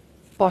more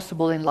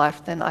possible in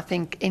life than I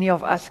think any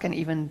of us can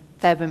even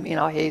fathom in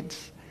our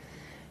heads.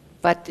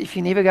 But if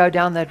you never go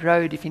down that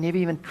road, if you never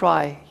even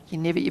try, you're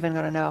never even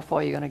going to know how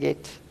far you're going to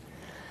get.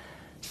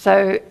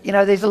 So, you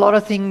know, there's a lot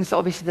of things,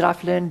 obviously, that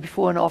I've learned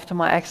before and after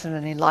my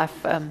accident in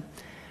life.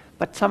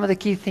 But some of the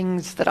key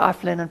things that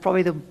I've learned, and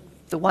probably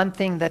the one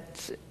thing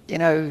that, you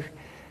know,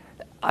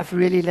 I've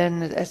really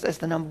learned as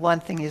the number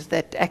one thing is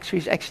that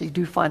actuaries actually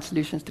do find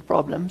solutions to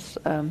problems.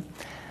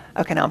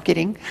 Okay, now I'm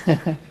kidding.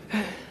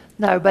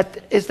 No,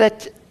 but is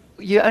that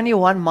you're only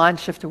one mind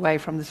shift away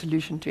from the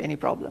solution to any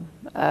problem.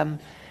 And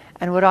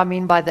what I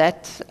mean by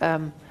that,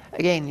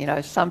 again, you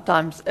know,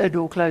 sometimes a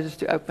door closes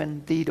to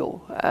open the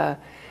door.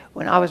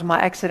 When I was in my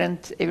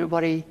accident,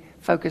 everybody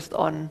focused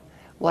on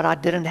what I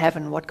didn't have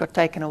and what got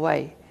taken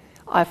away.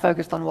 I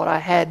focused on what I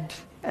had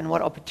and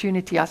what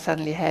opportunity I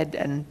suddenly had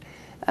and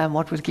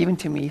what was given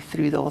to me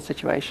through the whole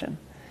situation.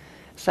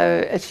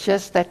 So it's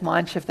just that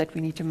mind shift that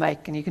we need to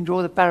make, and you can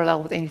draw the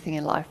parallel with anything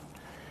in life.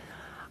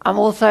 I'm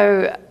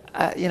also,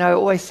 you know, I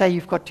always say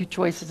you've got two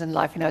choices in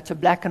life. You know, it's a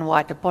black and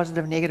white, a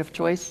positive, negative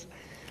choice.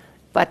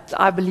 But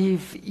I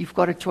believe you've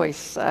got a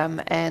choice,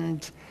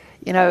 and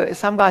you know,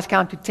 some guys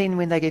count to 10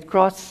 when they get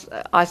cross.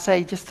 I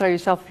say just throw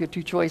yourself your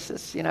two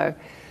choices, you know.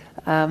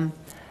 And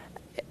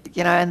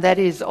that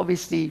is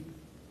obviously,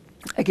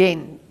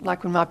 again,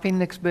 like when my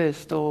appendix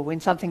burst or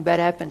when something bad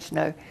happens, you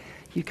know,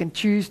 you can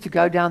choose to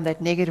go down that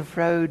negative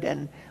road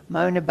and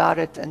moan about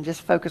it and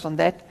just focus on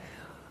that.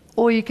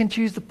 Or you can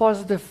choose the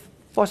positive,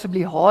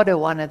 possibly harder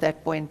one at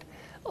that point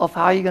of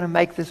how you're going to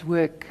make this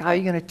work, how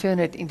you're going to turn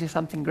it into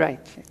something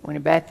great. When a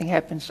bad thing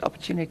happens,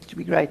 opportunity to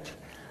be great.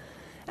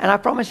 And I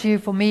promise you,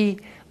 for me,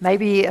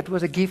 maybe it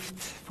was a gift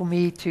for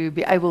me to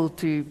be able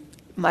to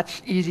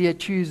much easier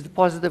choose the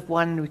positive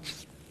one,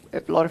 which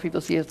a lot of people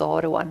see as the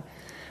harder one.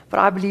 But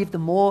I believe the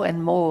more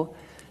and more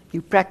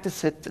you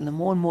practice it and the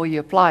more you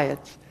apply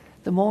it,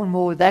 the more and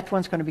more that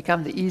one's going to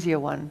become the easier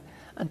one,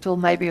 until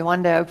maybe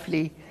one day,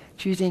 hopefully,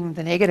 choosing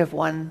the negative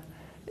one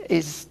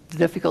is the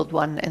difficult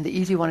one, and the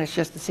easy one is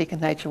just the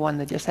second nature one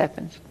that just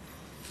happens.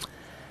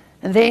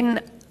 And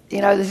then, you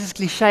know, this is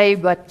cliche,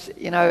 but,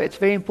 you know, it's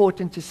very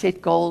important to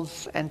set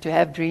goals and to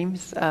have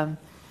dreams.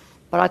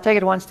 But I take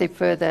it one step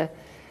further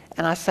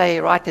and I say,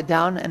 write it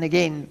down. And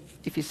again,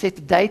 if you set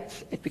a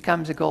date, it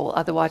becomes a goal.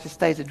 Otherwise, it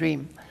stays a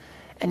dream.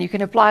 And you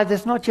can apply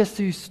this not just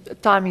to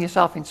timing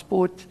yourself in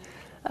sport.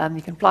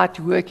 You can apply it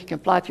to work. You can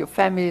apply it to your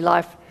family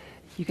life.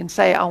 You can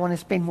say, I want to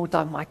spend more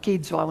time with my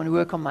kids, or I want to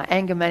work on my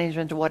anger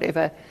management or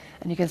whatever.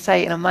 And you can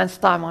say, in a month's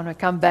time, I want to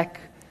come back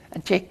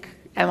and check,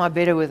 am I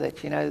better with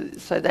it? You know,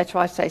 so that's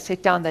why I say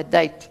set down that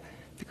date,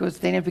 because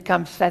then it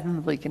becomes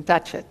fathomable. You can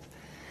touch it.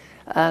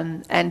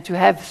 And to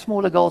have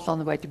smaller goals on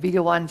the way to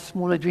bigger ones,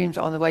 smaller dreams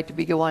on the way to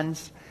bigger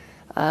ones.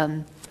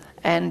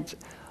 And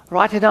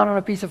write it down on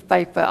a piece of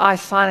paper. I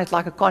sign it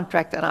like a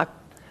contract, and I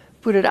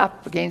put it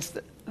up against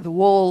the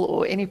wall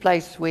or any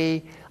place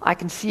where I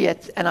can see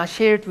it, and I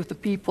share it with the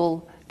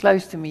people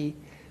close to me,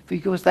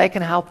 because they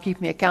can help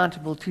keep me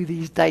accountable to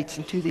these dates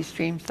and to these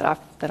dreams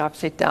that I've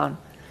set down.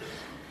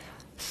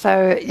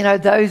 So, you know,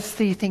 those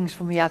three things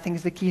for me, I think,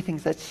 is the key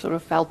things that sort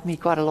of helped me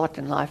quite a lot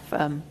in life.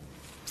 And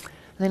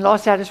then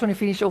lastly, I just want to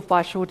finish off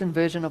by a shortened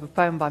version of a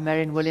poem by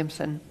Marianne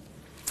Williamson.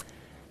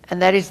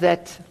 And that is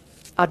that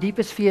our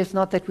deepest fear is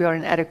not that we are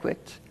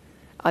inadequate.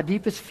 Our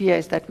deepest fear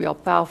is that we are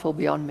powerful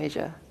beyond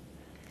measure.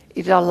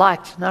 It is our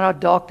light, not our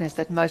darkness,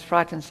 that most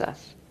frightens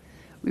us.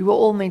 We were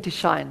all meant to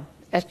shine,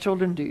 as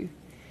children do.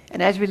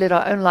 And as we let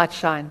our own light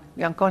shine,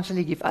 we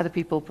unconsciously give other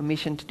people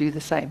permission to do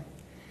the same.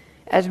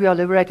 As we are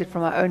liberated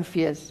from our own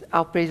fears,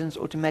 our presence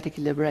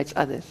automatically liberates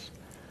others.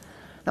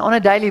 Now, on a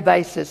daily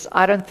basis,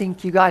 I don't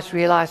think you guys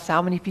realize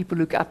how many people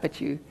look up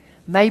at you,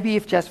 maybe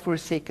if just for a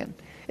second.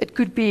 It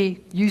could be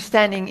you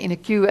standing in a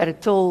queue at a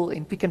till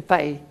in Pick n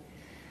Pay.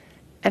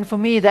 And for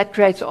me, that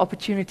creates an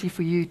opportunity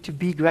for you to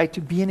be great,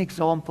 to be an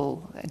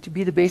example, and to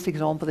be the best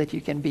example that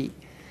you can be.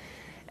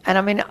 And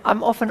I mean,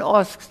 I'm often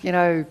asked, you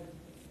know,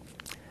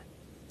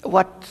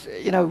 what,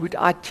 you know, would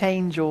I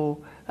change, or,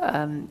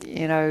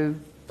 you know,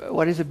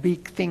 what is a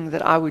big thing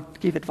that I would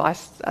give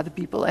advice to other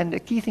people? And the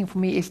key thing for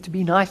me is to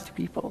be nice to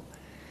people.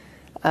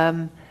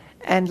 And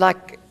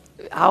like,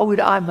 how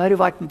would I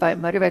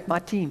motivate my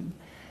team?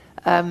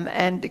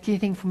 And the key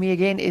thing for me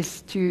again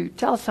is to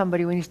tell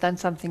somebody when he's done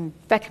something,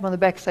 pat him on the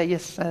back, say,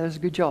 yes, that was a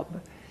good job.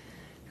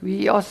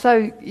 We are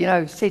so, you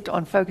know, set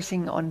on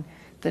focusing on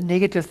the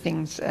negative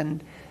things,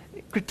 and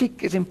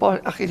critique is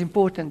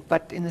important,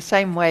 but in the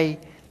same way,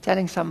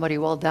 telling somebody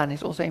well done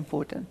is also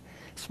important.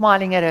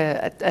 Smiling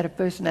at a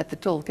person at the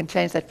till can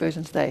change that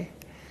person's day.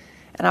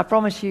 And I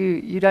promise you,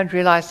 you don't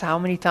realize how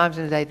many times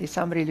in a day there's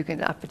somebody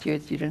looking up at you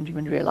that you don't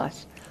even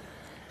realize.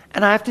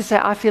 And I have to say,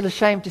 I feel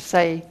ashamed to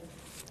say,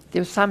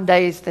 there were some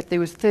days that there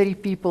was 30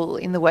 people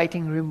in the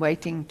waiting room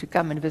waiting to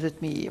come and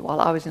visit me while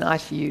I was in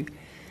ICU.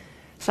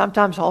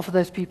 Sometimes half of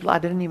those people I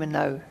didn't even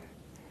know.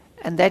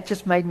 And that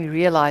just made me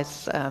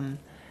realize,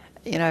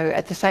 you know,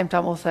 at the same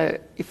time also,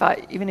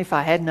 even if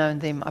I had known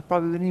them, I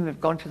probably wouldn't even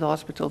have gone to the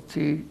hospital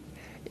to,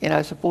 you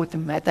know, support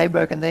them had they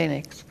broken their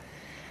necks.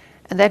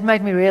 And that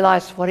made me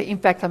realize what an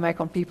impact I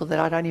make on people that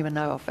I don't even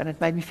know of. And it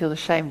made me feel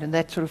ashamed, and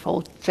that sort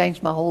of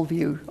changed my whole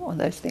view on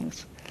those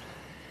things.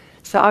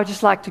 So I would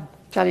just like to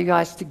tell you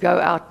guys to go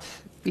out,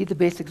 be the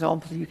best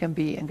example you can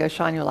be, and go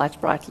shine your lights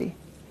brightly.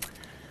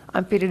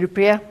 I'm Peter du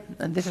Preez,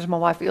 and this is my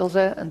wife Ilse,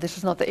 and this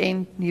is not the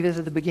end, neither is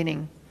it the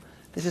beginning.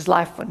 This is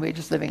life, and we're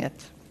just living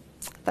it.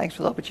 Thanks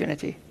for the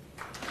opportunity.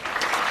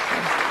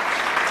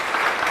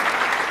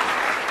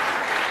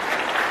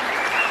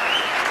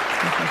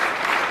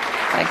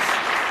 Thanks.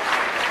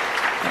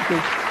 Thank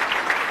you.